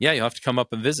 Yeah, you'll have to come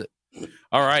up and visit.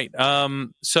 All right.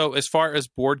 So as far as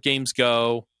board games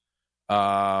go,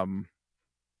 what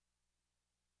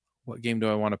game do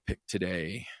I want to pick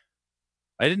today?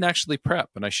 I didn't actually prep,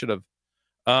 and I should have.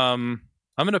 I'm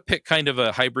going to pick kind of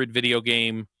a hybrid video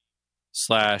game /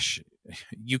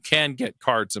 you can get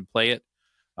cards and play it.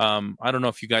 I don't know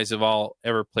if you guys have all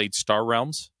ever played Star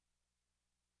Realms.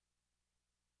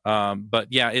 But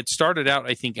yeah, it started out,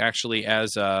 I think, actually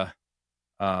as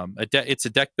it's a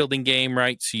deck building game,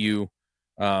 right? So you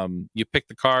pick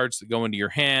the cards that go into your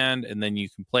hand, and then you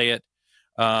can play it.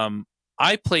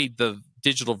 I played the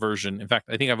digital version. In fact,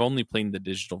 I think I've only played the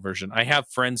digital version. I have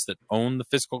friends that own the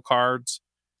physical cards,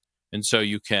 and so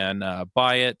you can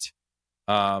buy it.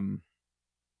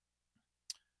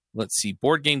 Let's see.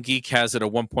 Board Game Geek has it a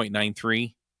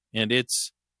 1.93, and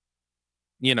it's,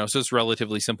 so it's a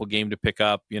relatively simple game to pick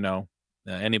up.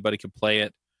 Anybody can play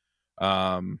it.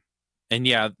 And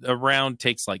yeah, a round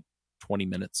takes like 20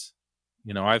 minutes.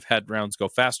 I've had rounds go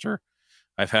faster.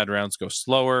 I've had rounds go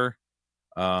slower.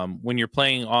 When you're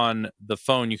playing on the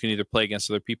phone, you can either play against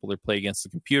other people or play against the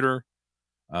computer.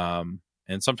 And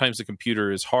sometimes the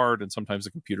computer is hard, and sometimes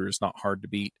the computer is not hard to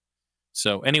beat.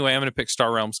 So anyway, I'm going to pick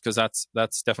Star Realms because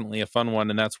that's definitely a fun one,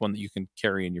 and that's one that you can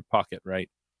carry in your pocket, right?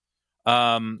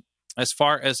 As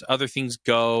far as other things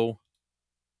go,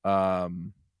 I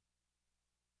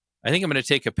think I'm going to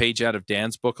take a page out of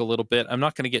Dan's book a little bit. I'm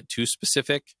not going to get too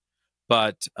specific,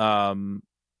 but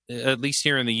at least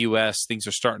here in the U.S., things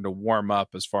are starting to warm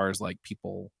up as far as like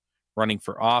people running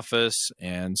for office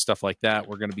and stuff like that.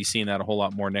 We're going to be seeing that a whole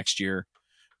lot more next year.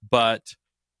 But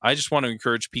I just want to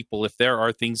encourage people, if there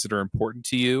are things that are important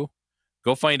to you,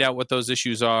 go find out what those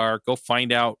issues are. Go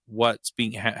find out what's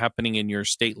happening in your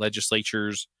state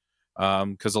legislatures,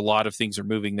 because a lot of things are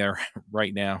moving there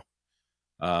right now.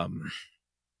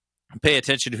 Pay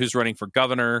attention to who's running for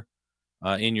governor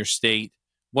in your state.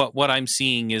 What I'm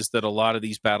seeing is that a lot of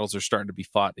these battles are starting to be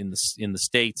fought in the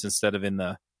states instead of in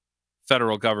the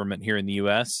federal government here in the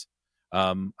U.S.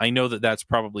 I know that that's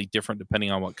probably different depending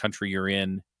on what country you're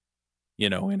in.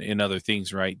 In other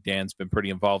things, right? Dan's been pretty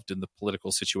involved in the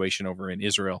political situation over in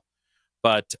Israel.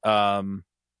 But, you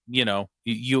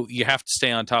have to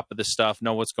stay on top of this stuff,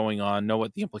 know what's going on, know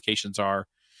what the implications are.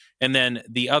 And then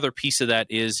the other piece of that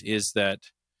is that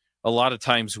a lot of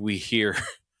times we hear,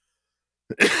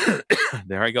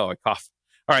 there I go, I cough.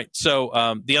 All right. So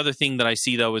the other thing that I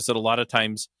see, though, is that a lot of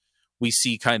times we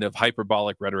see kind of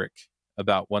hyperbolic rhetoric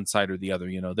about one side or the other.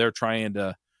 They're trying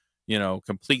to,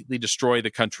 completely destroy the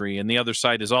country. And the other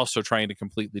side is also trying to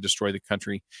completely destroy the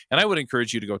country. And I would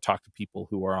encourage you to go talk to people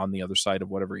who are on the other side of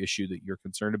whatever issue that you're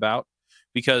concerned about.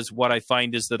 Because what I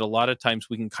find is that a lot of times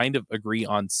we can kind of agree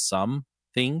on some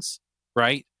things,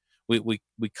 right? We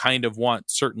kind of want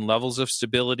certain levels of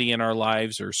stability in our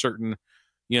lives, or certain,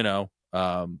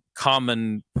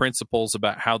 common principles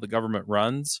about how the government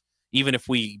runs, even if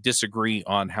we disagree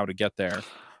on how to get there.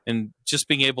 And just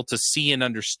being able to see and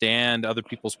understand other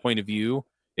people's point of view,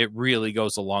 it really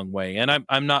goes a long way. And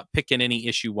I'm not picking any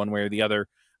issue one way or the other,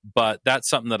 but that's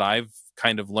something that I've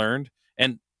kind of learned.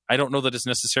 And I don't know that it's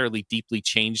necessarily deeply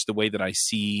changed the way that I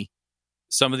see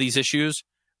some of these issues,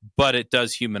 but it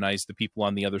does humanize the people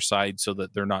on the other side so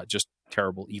that they're not just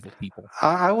terrible, evil people.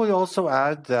 I would also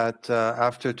add that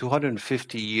after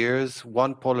 250 years,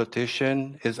 one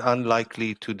politician is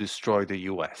unlikely to destroy the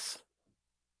U.S.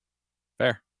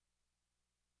 Fair.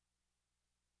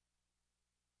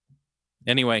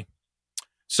 Anyway,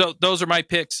 so those are my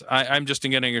picks. I'm just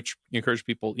going to encourage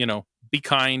people, be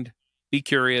kind, be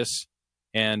curious,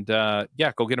 and go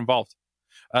get involved.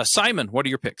 Simon, what are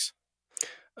your picks?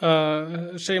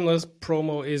 Shameless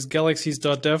promo is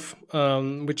galaxies.dev,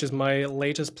 which is my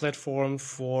latest platform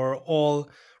for all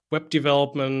web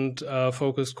development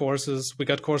focused courses. We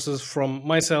got courses from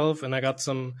myself, and I got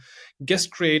some guest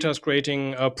creators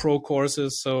creating pro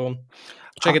courses. So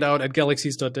check it out at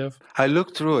galaxies.dev. I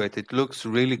looked through it. It looks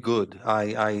really good.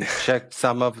 I checked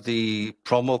some of the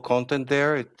promo content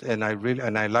there, and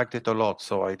I liked it a lot.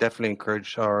 So I definitely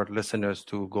encourage our listeners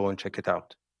to go and check it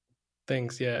out.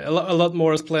 Thanks. Yeah, a lot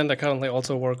more is planned. I currently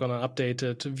also work on an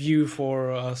updated view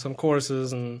for some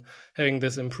courses and having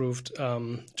this improved.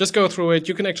 Just go through it.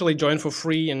 You can actually join for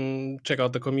free and check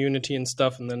out the community and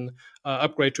stuff, and then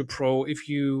upgrade to Pro if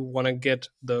you want to get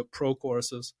the Pro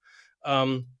courses.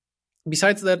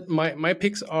 Besides that, my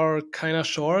picks are kind of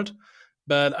short,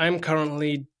 but I'm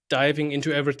currently diving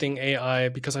into everything AI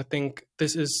because I think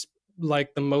this is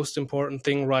like the most important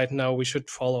thing right now we should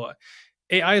follow.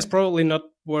 AI is probably not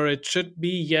where it should be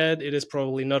yet. It is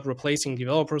probably not replacing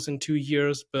developers in 2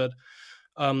 years, but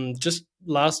just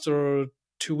last or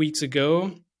 2 weeks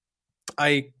ago,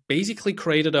 I basically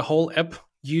created a whole app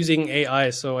using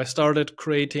AI. So I started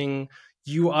creating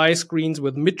UI screens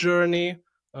with Midjourney.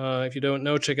 If you don't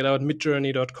know, check it out,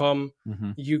 midjourney.com.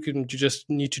 Mm-hmm. You just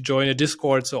need to join a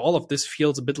Discord. So all of this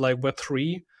feels a bit like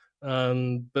Web3,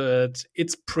 but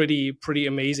it's pretty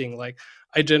amazing. Like,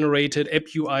 I generated app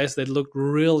UIs that looked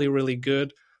really, really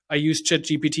good. I use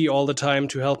ChatGPT all the time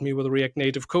to help me with React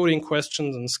Native coding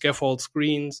questions and scaffold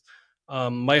screens.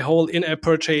 My whole in-app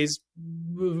purchase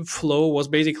flow was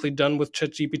basically done with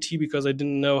ChatGPT because I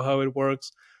didn't know how it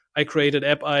works. I created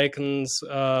app icons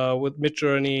with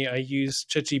Midjourney. I used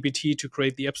ChatGPT to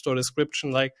create the App Store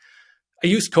description. Like, I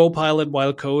used Copilot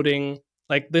while coding.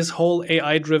 Like, this whole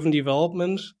AI-driven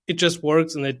development, it just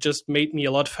works, and it just made me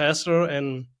a lot faster.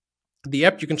 And the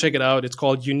app, you can check it out. It's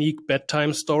called Unique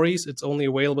Bedtime Stories. It's only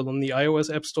available on the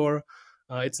iOS App Store.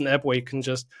 It's an app where you can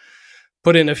just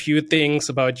put in a few things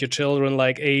about your children,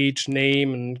 like age,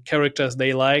 name, and characters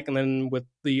they like. And then with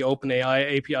the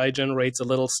OpenAI API generates a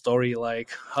little story like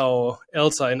how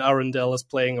Elsa in Arendelle is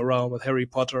playing around with Harry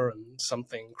Potter and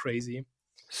something crazy.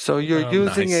 So you're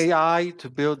using nice. AI to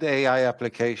build AI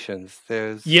applications.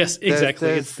 Yes, exactly.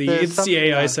 It's the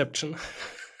AI-ception.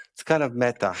 It's kind of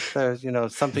meta. There's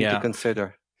something to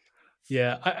consider.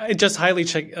 Yeah, I just highly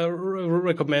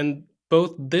recommend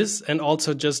both this and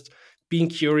also just being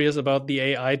curious about the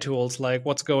AI tools, like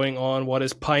what's going on, what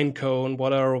is Pinecone,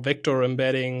 what are vector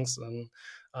embeddings, and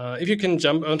if you can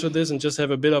jump onto this and just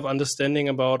have a bit of understanding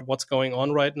about what's going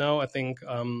on right now, I think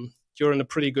you're in a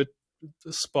pretty good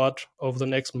spot over the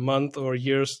next month or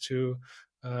years to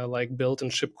like build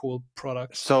and ship cool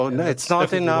products. So it's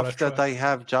not enough that I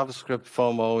have JavaScript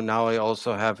FOMO. Now I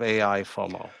also have AI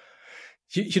FOMO.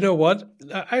 You know what?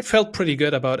 I felt pretty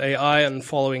good about AI and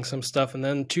following some stuff. And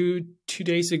then two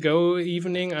days ago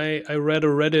evening, I read a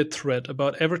Reddit thread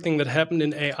about everything that happened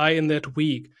in AI in that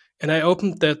week. And I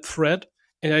opened that thread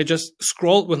and I just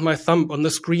scrolled with my thumb on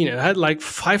the screen. And I had like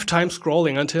 5 times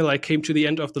scrolling until I came to the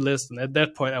end of the list. And at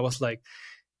that point, I was like,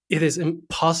 it is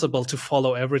impossible to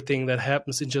follow everything that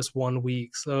happens in just 1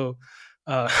 week. So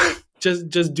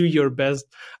just do your best.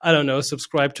 I don't know,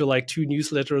 subscribe to like 2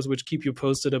 newsletters which keep you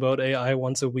posted about AI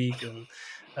once a week. And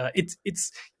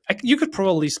you could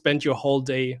probably spend your whole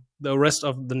day, the rest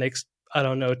of the next, I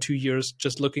don't know, 2 years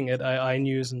just looking at AI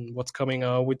news and what's coming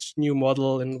out, which new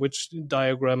model and which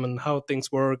diagram and how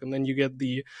things work. And then you get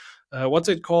the, what's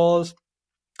it called?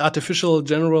 Artificial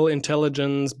General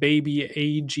Intelligence, baby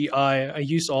AGI. I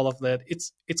use all of that.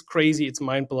 It's crazy. It's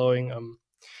mind-blowing.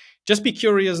 Just be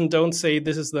curious and don't say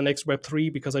this is the next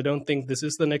Web3, because I don't think this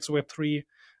is the next Web3.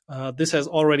 This has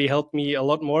already helped me a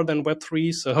lot more than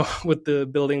Web3. So with the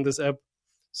building this app,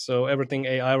 so everything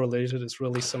AI related is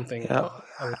really something.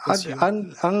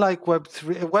 Unlike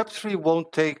Web3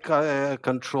 won't take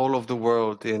control of the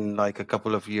world in like a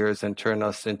couple of years and turn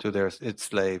us into its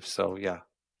slaves. So yeah.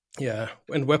 Yeah,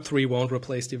 and Web3 won't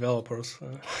replace developers.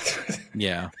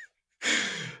 Yeah.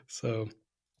 So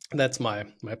that's my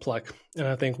plug. And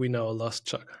I think we know lost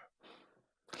Chuck.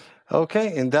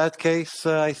 Okay, in that case,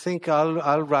 I think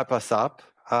I'll wrap us up.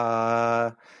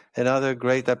 Another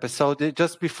great episode.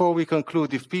 Just before we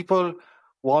conclude, if people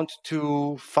want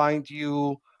to find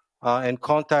you and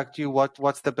contact you,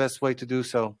 what's the best way to do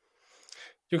so?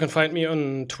 You can find me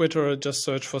on Twitter. Just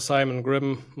search for Simon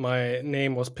Grimm. My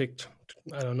name was picked,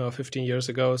 I don't know, 15 years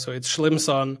ago. So it's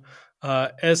Schlimmson,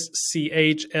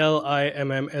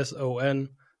 SCHLIMMSON.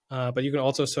 But you can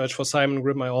also search for Simon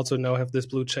Grimm. I also now have this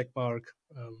blue check mark.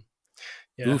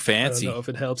 Yeah, ooh, fancy. I don't know if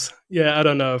it helps. Yeah, I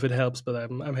don't know if it helps, but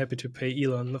I'm happy to pay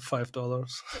Elon the $5.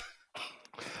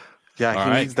 Yeah,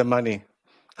 he needs the money.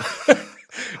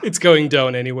 It's going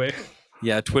down anyway.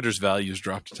 Yeah, Twitter's values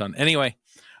dropped a ton. Anyway,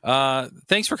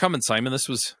 thanks for coming, Simon. This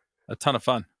was a ton of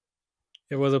fun.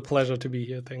 It was a pleasure to be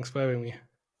here. Thanks for having me.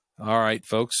 All right,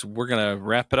 folks, we're going to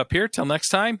wrap it up here. Till next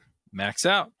time, Max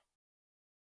out.